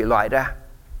nhà bị loại ra.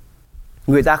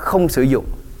 Người ta không sử dụng.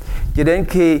 Cho đến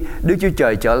khi Đức Chúa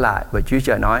Trời trở lại và Chúa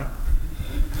Trời nói,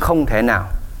 không thể nào,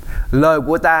 lời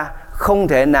của ta không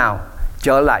thể nào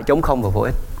trở lại trống không và vô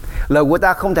ích. Lời của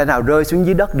ta không thể nào rơi xuống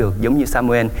dưới đất được, giống như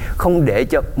Samuel không để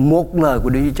cho một lời của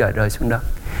Đức Chúa Trời rơi xuống đất.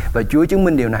 Và Chúa chứng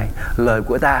minh điều này, lời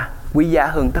của ta quý giá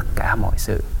hơn tất cả mọi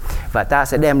sự. Và ta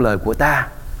sẽ đem lời của ta,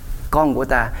 con của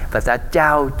ta, và ta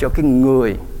trao cho cái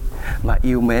người mà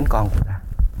yêu mến con của ta.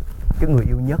 cái người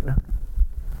yêu nhất đó,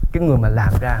 cái người mà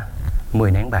làm ra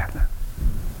 10 nén bạc đó.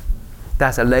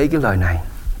 Ta sẽ lấy cái lời này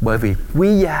bởi vì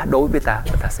quý giá đối với ta,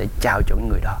 và ta sẽ trao cho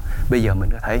người đó. Bây giờ mình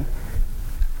có thấy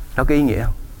nó có ý nghĩa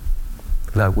không?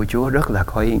 Lời của Chúa rất là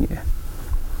có ý nghĩa.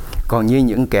 Còn như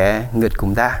những kẻ nghịch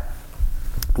cùng ta,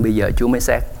 bây giờ Chúa mới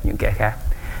xét những kẻ khác,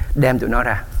 đem tụi nó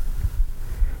ra,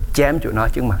 chém tụi nó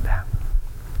trước mặt ta.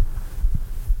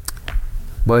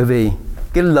 Bởi vì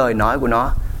cái lời nói của nó,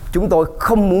 chúng tôi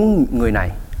không muốn người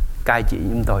này cai trị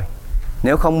chúng tôi.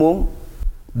 Nếu không muốn,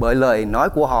 bởi lời nói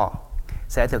của họ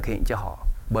sẽ thực hiện cho họ.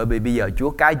 Bởi vì bây giờ Chúa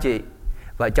cai trị,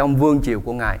 và trong vương triều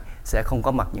của Ngài sẽ không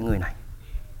có mặt những người này.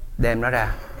 Đem nó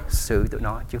ra, xử tụi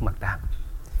nó trước mặt ta.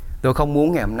 Tôi không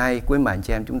muốn ngày hôm nay quý bạn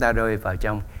chị em chúng ta rơi vào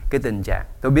trong cái tình trạng,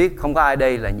 tôi biết không có ai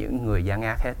đây là những người gian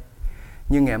ác hết,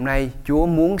 nhưng ngày hôm nay Chúa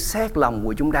muốn xét lòng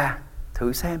của chúng ta.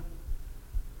 Thử xem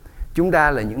chúng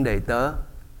ta là những đầy tớ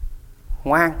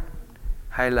ngoan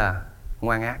hay là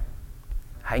ngoan ác.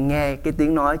 Hãy nghe cái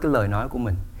tiếng nói, cái lời nói của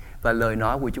mình. Và lời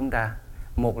nói của chúng ta,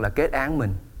 một là kết án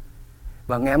mình,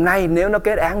 và ngày hôm nay nếu nó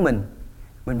kết án mình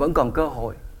vẫn còn cơ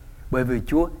hội, bởi vì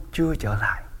Chúa chưa trở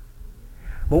lại.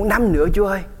 Một năm nữa Chúa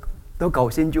ơi, tôi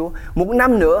cầu xin Chúa, một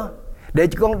năm nữa để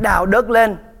cho con đào đất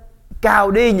lên,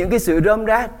 cào đi những cái sự rơm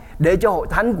rác, để cho hội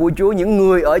thánh của Chúa, những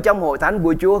người ở trong hội thánh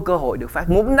của Chúa cơ hội được phát.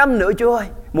 Một năm nữa Chúa ơi,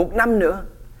 một năm nữa.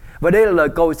 Và đây là lời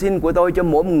cầu xin của tôi cho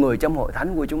mỗi một người trong hội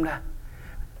thánh của chúng ta.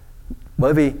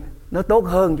 Bởi vì nó tốt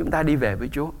hơn chúng ta đi về với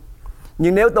Chúa.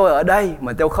 Nhưng nếu tôi ở đây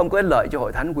mà tôi không có ích lợi cho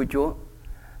hội thánh của Chúa,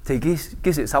 thì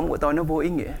cái sự sống của tôi nó vô ý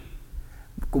nghĩa.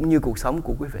 Cũng như cuộc sống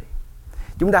của quý vị.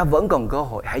 Chúng ta vẫn còn cơ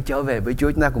hội. Hãy trở về với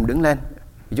Chúa. Chúng ta cùng đứng lên,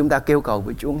 chúng ta kêu cầu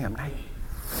với Chúa ngày hôm nay.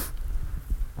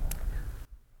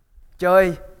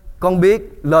 Trời, con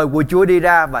biết lời của Chúa đi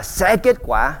ra và sẽ kết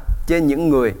quả trên những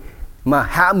người mà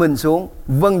hạ mình xuống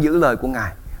vâng giữ lời của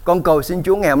Ngài. Con cầu xin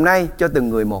Chúa ngày hôm nay cho từng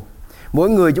người một. Mỗi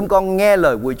người chúng con nghe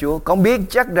lời của Chúa, con biết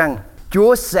chắc rằng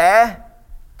Chúa sẽ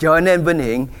trở nên vinh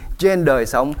hiển trên đời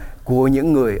sống của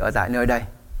những người ở tại nơi đây,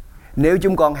 nếu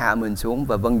chúng con hạ mình xuống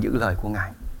và vâng giữ lời của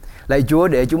Ngài. Lạy Chúa,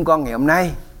 để chúng con ngày hôm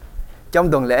nay,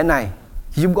 trong tuần lễ này,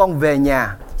 khi chúng con về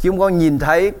nhà, khi chúng con nhìn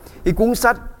thấy cái cuốn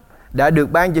sách đã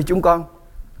được ban cho chúng con,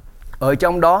 ở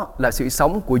trong đó là sự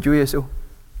sống của Chúa Giêsu.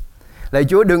 Lạy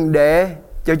Chúa, đừng để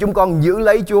cho chúng con giữ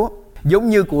lấy Chúa giống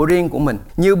như của riêng của mình,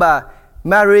 như bà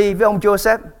Mary với ông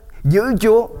Joseph giữ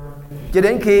Chúa cho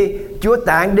đến khi Chúa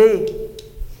tản đi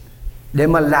để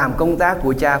mà làm công tác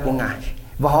của cha của Ngài.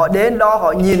 Và họ đến đó,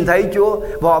 họ nhìn thấy Chúa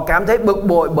và họ cảm thấy bực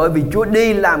bội bởi vì Chúa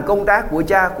đi làm công tác của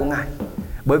cha của Ngài.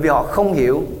 Bởi vì họ không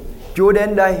hiểu Chúa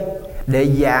đến đây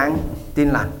để giảng tin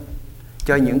lành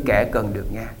cho những kẻ cần được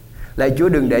nghe. Lạy Chúa,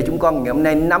 đừng để chúng con ngày hôm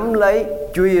nay nắm lấy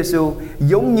Chúa Giêsu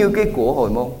giống như cái của hồi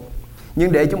môn,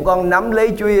 nhưng để chúng con nắm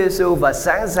lấy Chúa Giêsu và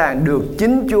sẵn sàng được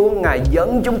chính Chúa Ngài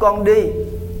dẫn chúng con đi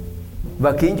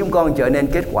và khiến chúng con trở nên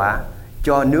kết quả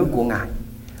cho nước của Ngài.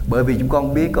 Bởi vì chúng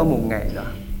con biết có một ngày đó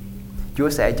Chúa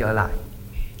sẽ trở lại.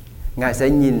 Ngài sẽ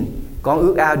nhìn, con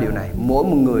ước ao điều này, mỗi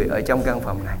một người ở trong căn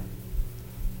phòng này,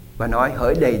 và nói: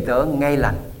 hỡi đầy tớ ngay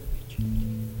lành,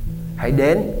 hãy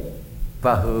đến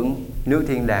và hưởng nước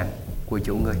thiên đàng của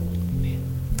chủ ngươi.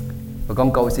 Và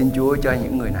con cầu xin Chúa cho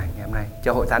những người này ngày hôm nay,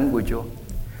 cho hội thánh của Chúa.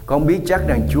 Con biết chắc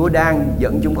rằng Chúa đang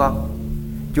dẫn chúng con,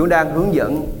 Chúa đang hướng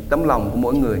dẫn tấm lòng của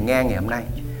mỗi người nghe ngày hôm nay.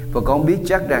 Và con biết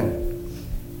chắc rằng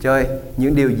Trời,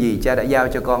 những điều gì Cha đã giao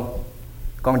cho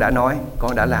con đã nói,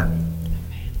 con đã làm.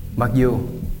 Mặc dù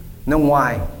nó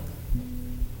ngoài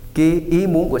cái ý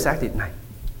muốn của xác thịt này.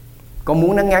 Con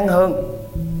muốn nó ngắn hơn,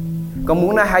 con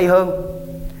muốn nó hay hơn,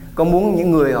 con muốn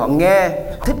những người họ nghe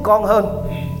thích con hơn.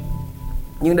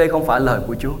 Nhưng đây không phải lời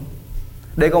của Chúa,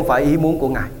 đây không phải ý muốn của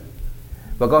Ngài.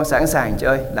 Và con sẵn sàng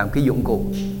chơi làm cái dụng cụ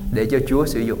để cho Chúa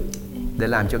sử dụng, để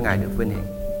làm cho Ngài được vinh hiển.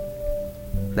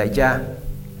 Lạy Cha,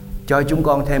 cho chúng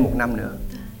con thêm một năm nữa,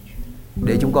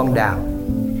 để chúng con đào,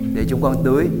 để chúng con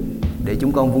tưới, để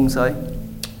chúng con vun sới,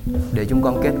 để chúng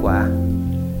con kết quả.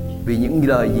 Vì những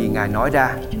lời gì Ngài nói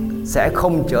ra sẽ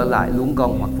không trở lại luống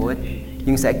công hoặc vô ích,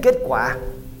 nhưng sẽ kết quả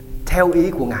theo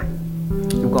ý của Ngài.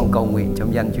 Chúng con cầu nguyện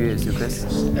trong danh Chúa Giêsu Christ.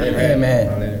 Amen.